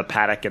wander around the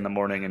paddock in the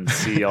morning and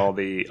see all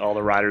the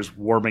riders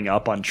warming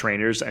up on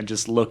trainers and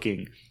just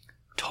looking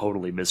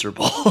totally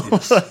miserable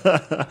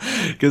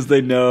because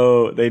they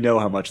know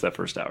how much that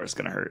first hour is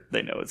going to hurt.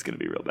 They know it's going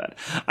to be real bad.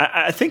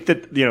 I think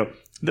that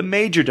the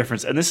major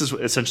difference, and this is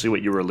essentially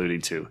what you were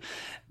alluding to,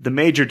 the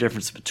major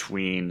difference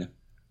between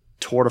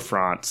Tour de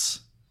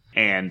France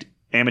and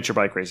amateur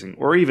bike racing,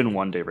 or even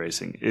one-day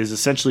racing, is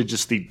essentially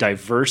just the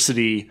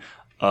diversity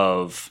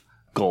of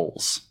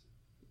goals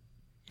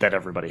that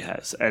everybody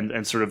has,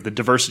 and sort of the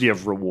diversity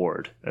of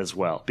reward as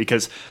well.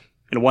 Because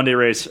in a one-day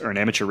race or an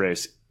amateur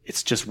race,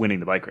 it's just winning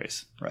the bike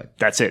race. Right.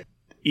 That's it.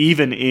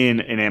 Even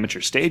in an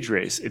amateur stage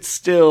race,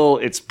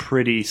 it's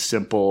pretty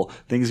simple.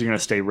 Things are going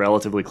to stay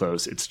relatively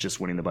close. It's just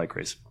winning the bike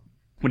race.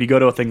 When you go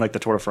to a thing like the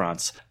Tour de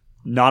France,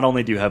 not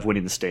only do you have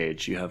winning the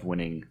stage, you have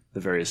winning the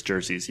various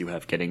jerseys, you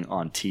have getting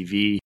on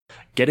TV.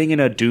 Getting in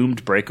a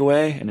doomed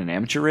breakaway in an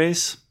amateur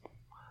race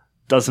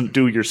doesn't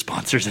do your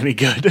sponsors any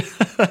good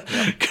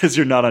because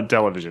you're not on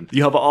television.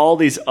 You have all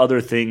these other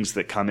things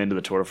that come into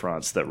the Tour de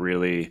France that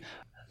really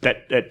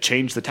that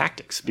change the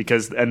tactics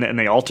and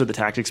they alter the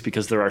tactics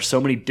because there are so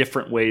many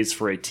different ways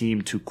for a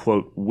team to,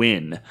 quote,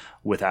 win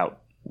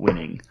without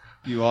winning.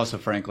 You also,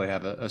 frankly,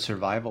 have a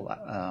survival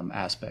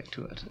aspect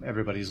to it.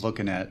 Everybody's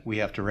looking at, we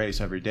have to race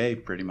every day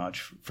pretty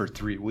much for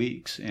 3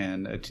 weeks.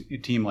 And a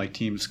team like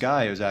Team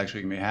Sky is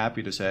actually going to be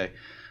happy to say,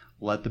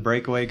 let the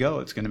breakaway go.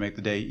 It's going to make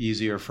the day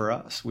easier for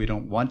us. We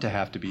don't want to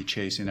have to be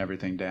chasing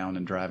everything down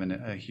and driving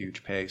at a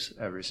huge pace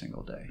every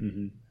single day.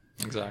 Mm-hmm.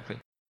 Exactly.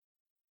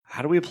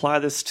 How do we apply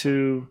this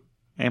to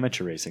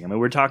amateur racing? I mean,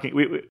 we're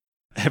talking,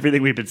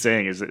 everything we've been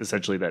saying is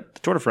essentially that the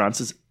Tour de France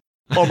is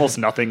almost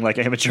nothing like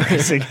amateur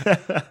racing.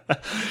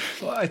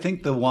 Well, I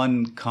think the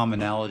one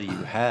commonality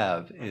you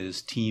have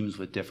is teams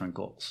with different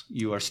goals.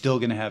 You are still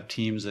going to have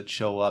teams that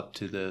show up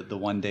to the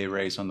one-day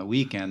race on the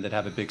weekend that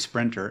have a big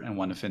sprinter and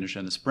want to finish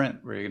in the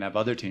sprint, where you're going to have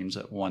other teams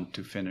that want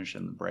to finish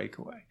in the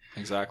breakaway.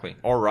 Exactly.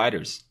 Or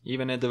riders,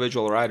 even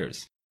individual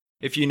riders.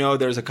 If you know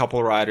there's a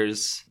couple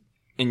riders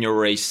in your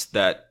race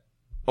that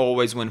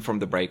always win from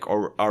the break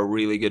or are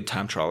really good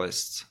time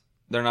trialists,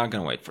 they're not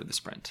going to wait for the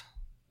sprint.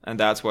 And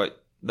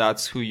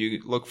that's who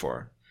you look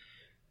for.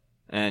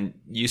 And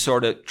you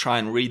sort of try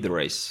and read the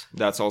race.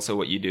 That's also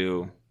what you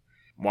do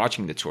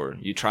watching the tour.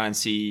 You try and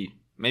see,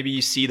 maybe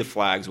you see the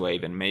flags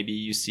waving, maybe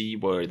you see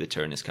where the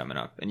turn is coming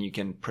up, and you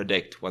can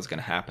predict what's going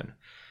to happen.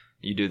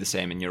 You do the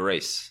same in your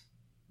race.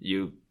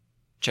 You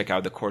check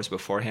out the course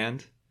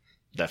beforehand.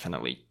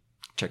 Definitely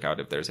check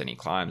out if there's any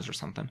climbs or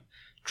something.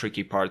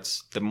 Tricky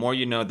parts. The more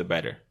you know, the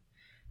better.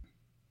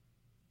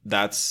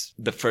 That's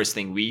the first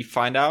thing we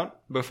find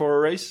out before a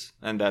race,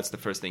 and that's the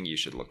first thing you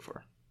should look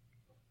for.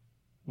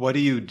 What do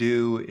you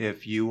do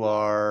if you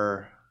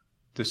are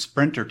the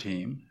sprinter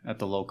team at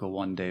the local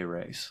one-day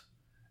race?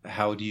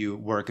 How do you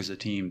work as a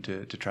team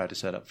to try to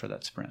set up for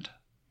that sprint?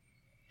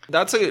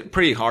 That's a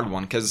pretty hard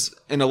one, because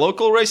in a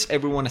local race,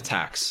 everyone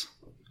attacks.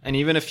 And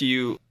even if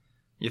you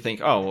think,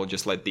 oh, we'll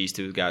just let these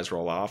two guys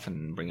roll off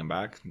and bring them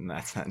back,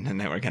 that's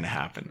never going to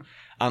happen.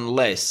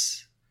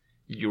 Unless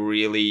you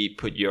really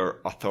put your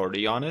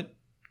authority on it.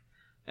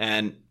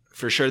 And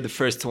for sure, the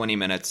first 20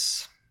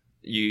 minutes,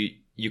 you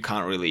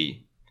can't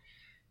really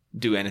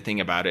do anything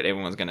about it.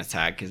 Everyone's going to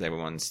attack because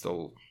everyone's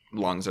still,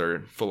 lungs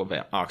are full of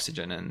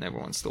oxygen and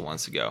everyone still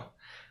wants to go.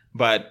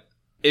 But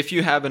if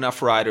you have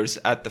enough riders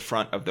at the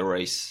front of the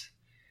race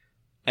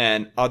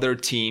and other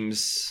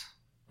teams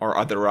or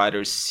other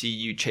riders see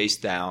you chase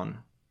down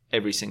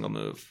every single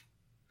move,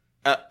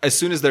 as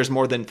soon as there's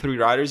more than 3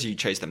 riders, you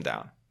chase them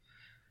down.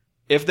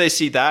 If they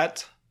see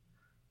that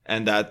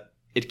and that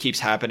it keeps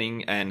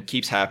happening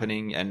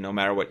and no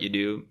matter what you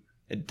do,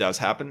 it does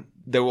happen,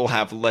 they will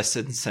have less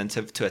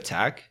incentive to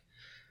attack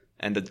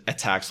and the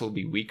attacks will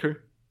be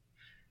weaker.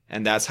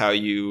 And that's how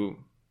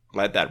you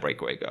let that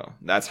breakaway go.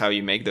 That's how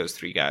you make those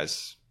 3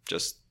 guys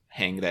just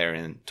hang there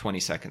in 20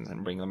 seconds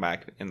and bring them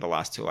back in the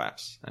last 2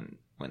 laps and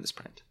win the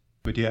sprint.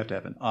 But you have to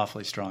have an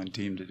awfully strong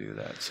team to do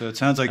that. So it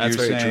sounds like That's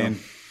you're very saying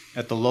true.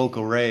 At the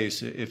local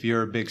race, if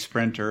you're a big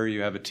sprinter,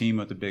 you have a team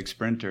with a big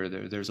sprinter,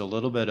 there's a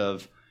little bit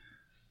of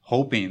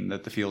hoping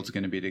that the field's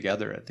going to be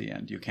together at the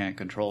end. You can't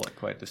control it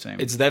quite the same.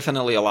 It's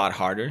definitely a lot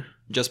harder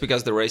just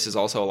because the race is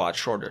also a lot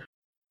shorter.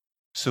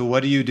 So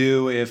what do you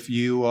do if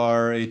you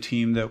are a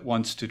team that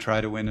wants to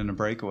try to win in a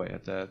breakaway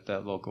at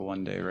that local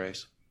one-day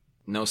race?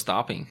 No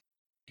stopping.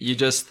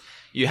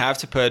 You have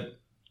to put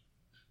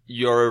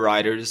your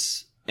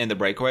riders in the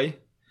breakaway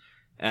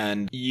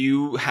and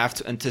you have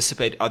to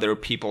anticipate other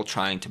people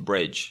trying to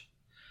bridge.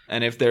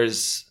 And if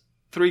there's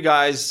 3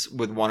 guys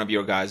with one of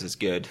your guys is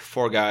good,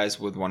 4 guys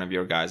with one of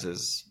your guys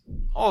is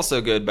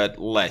also good, but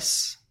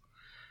less.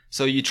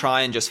 So you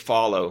try and just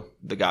follow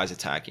the guys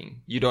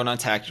attacking. You don't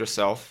attack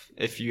yourself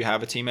if you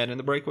have a teammate in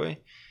the breakaway.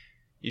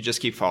 You just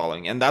keep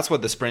following. And that's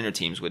what the sprinter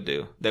teams would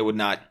do. They would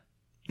not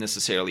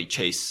necessarily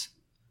chase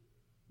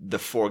the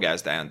 4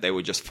 guys down. They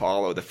would just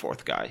follow the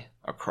 4th guy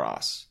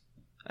across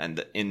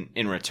and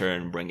in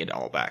return bring it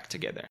all back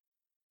together.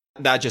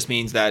 That just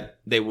means that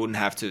they wouldn't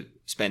have to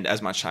spend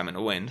as much time in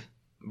the wind,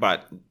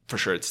 but for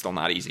sure it's still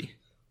not easy.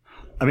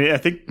 I mean, I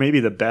think maybe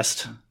the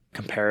best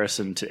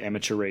comparison to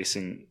amateur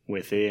racing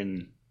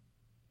within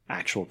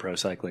actual pro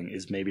cycling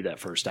is maybe that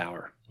first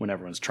hour when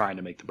everyone's trying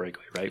to make the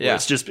breakaway, right? Yeah. Where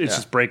it's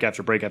just break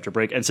after break after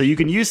break. And so you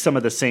can use some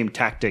of the same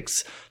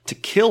tactics to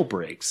kill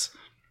breaks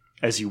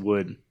as you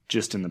would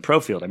just in the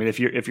pro field. I mean, if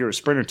you're a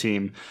sprinter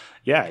team,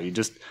 yeah, you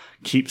just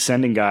keep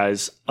sending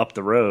guys up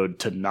the road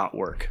to not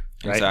work,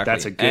 right? Exactly.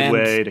 That's a good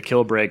way to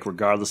kill a break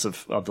regardless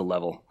of the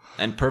level.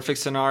 And perfect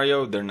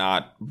scenario, they're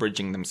not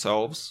bridging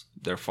themselves.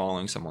 They're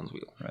following someone's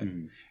wheel. Right.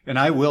 Mm-hmm. And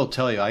I will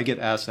tell you, I get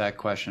asked that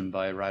question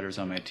by riders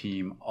on my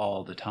team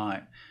all the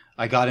time.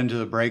 I got into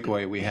the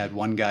breakaway. We had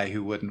one guy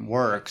who wouldn't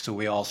work, so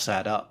we all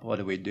sat up. What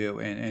do we do?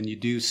 And you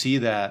do see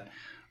that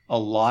a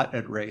lot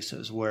at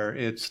races where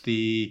it's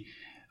the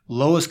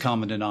lowest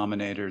common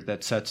denominator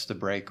that sets the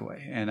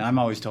breakaway. And I'm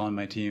always telling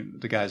my team,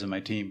 the guys on my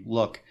team,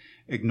 look,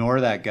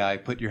 ignore that guy,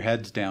 put your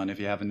heads down if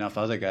you have enough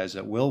other guys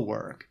that will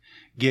work.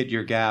 Get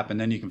your gap, and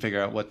then you can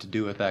figure out what to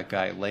do with that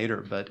guy later.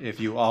 But if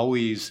you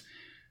always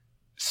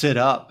sit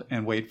up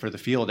and wait for the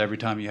field every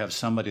time you have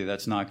somebody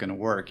that's not going to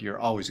work, you're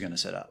always going to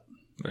sit up.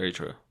 Very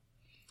true.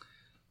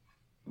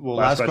 Well,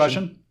 last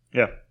question.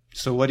 Yeah.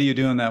 So what do you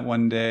do in that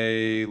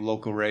one-day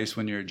local race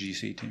when you're a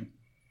GC team?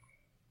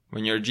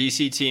 When you're a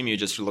GC team, you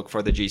just look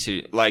for the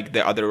GC, like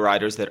the other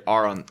riders that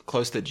are on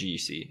close to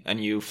GC,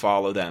 and you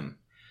follow them.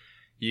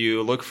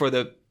 You look for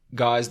the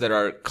guys that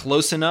are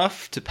close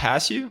enough to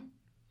pass you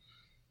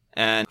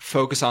and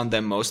focus on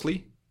them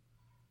mostly.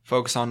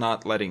 Focus on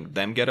not letting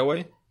them get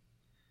away.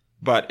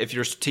 But if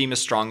your team is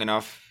strong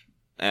enough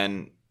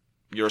and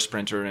you're a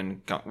sprinter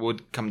and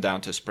would come down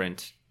to a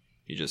sprint,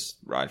 you just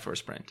ride for a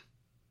sprint.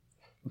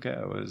 Okay,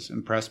 I was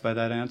impressed by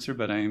that answer,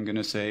 but I am going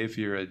to say if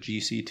you're a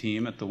GC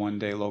team at the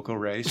one-day local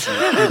race, you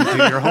didn't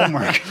do your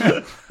homework.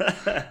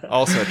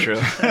 Also true.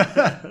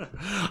 I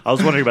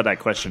was wondering about that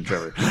question,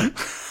 Trevor.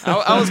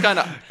 I was kind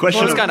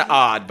of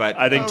odd, but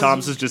I think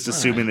Tom's is just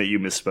assuming that you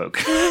misspoke.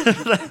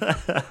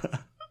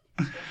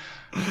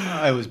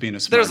 I was being a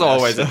smart there's ass.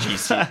 always a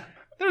GC.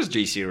 There's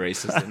GC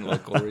races and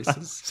local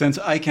races. Since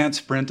I can't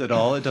sprint at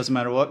all, it doesn't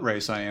matter what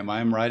race I am. I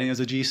am riding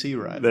as a GC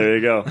rider. There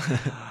you go.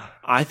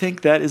 I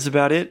think that is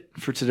about it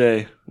for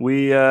today.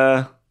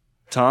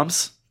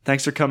 Toms,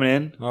 thanks for coming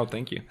in. Oh,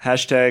 thank you.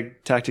 Hashtag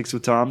Tactics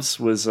with Toms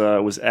was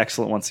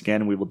excellent once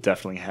again. We will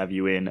definitely have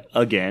you in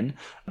again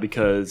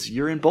because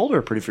you're in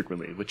Boulder pretty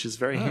frequently, which is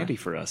very handy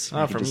for us.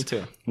 Oh, for me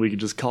too. We can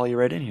just call you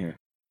right in here.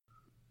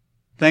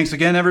 Thanks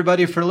again,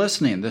 everybody, for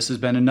listening. This has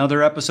been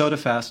another episode of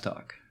Fast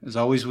Talk. As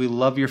always, we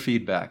love your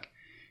feedback.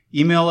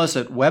 Email us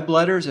at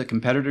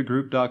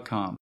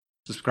webletters@competitorgroup.com.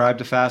 Subscribe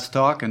to Fast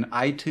Talk on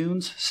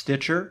iTunes,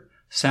 Stitcher,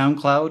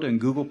 SoundCloud,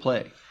 and Google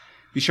Play.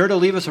 Be sure to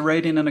leave us a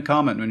rating and a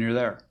comment when you're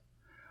there.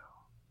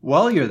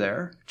 While you're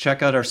there,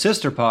 check out our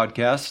sister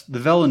podcast, the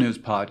VeloNews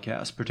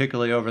podcast,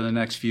 particularly over the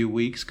next few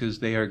weeks, because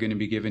they are going to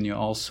be giving you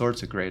all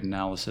sorts of great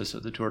analysis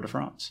of the Tour de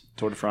France.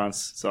 Tour de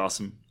France, it's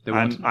awesome.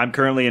 I'm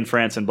currently in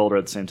France and Boulder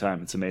at the same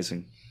time. It's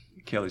amazing.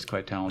 Kelly's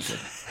quite talented.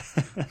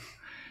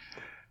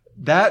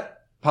 That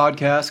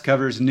podcast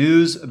covers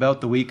news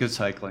about the week of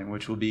cycling,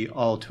 which will be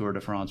all Tour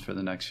de France for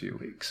the next few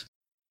weeks.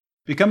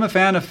 Become a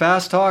fan of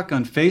Fast Talk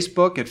on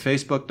Facebook at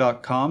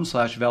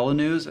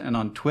facebook.com/VeloNews and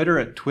on Twitter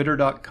at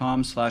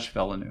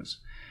twitter.com/VeloNews.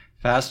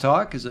 Fast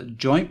Talk is a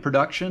joint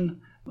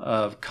production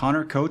of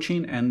Connor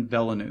Coaching and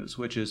VeloNews,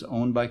 which is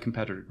owned by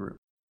Competitor Group.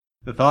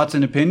 The thoughts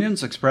and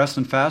opinions expressed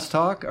in Fast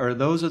Talk are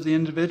those of the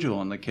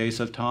individual. In the case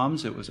of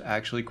Tom's, it was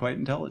actually quite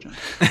intelligent.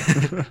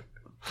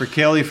 For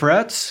Kaylee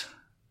Fretz,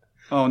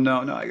 oh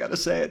no, I gotta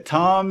say it,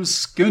 Tom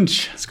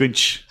Skunch.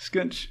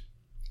 Squinch.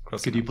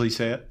 Could you please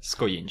say it?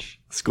 Skoyinch.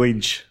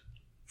 Squinch.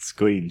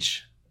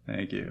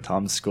 Thank you.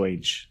 Tom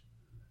Squinch.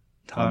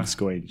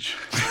 Squinch.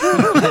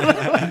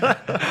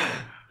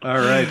 All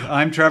right,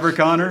 I'm Trevor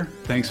Connor.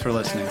 Thanks for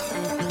listening.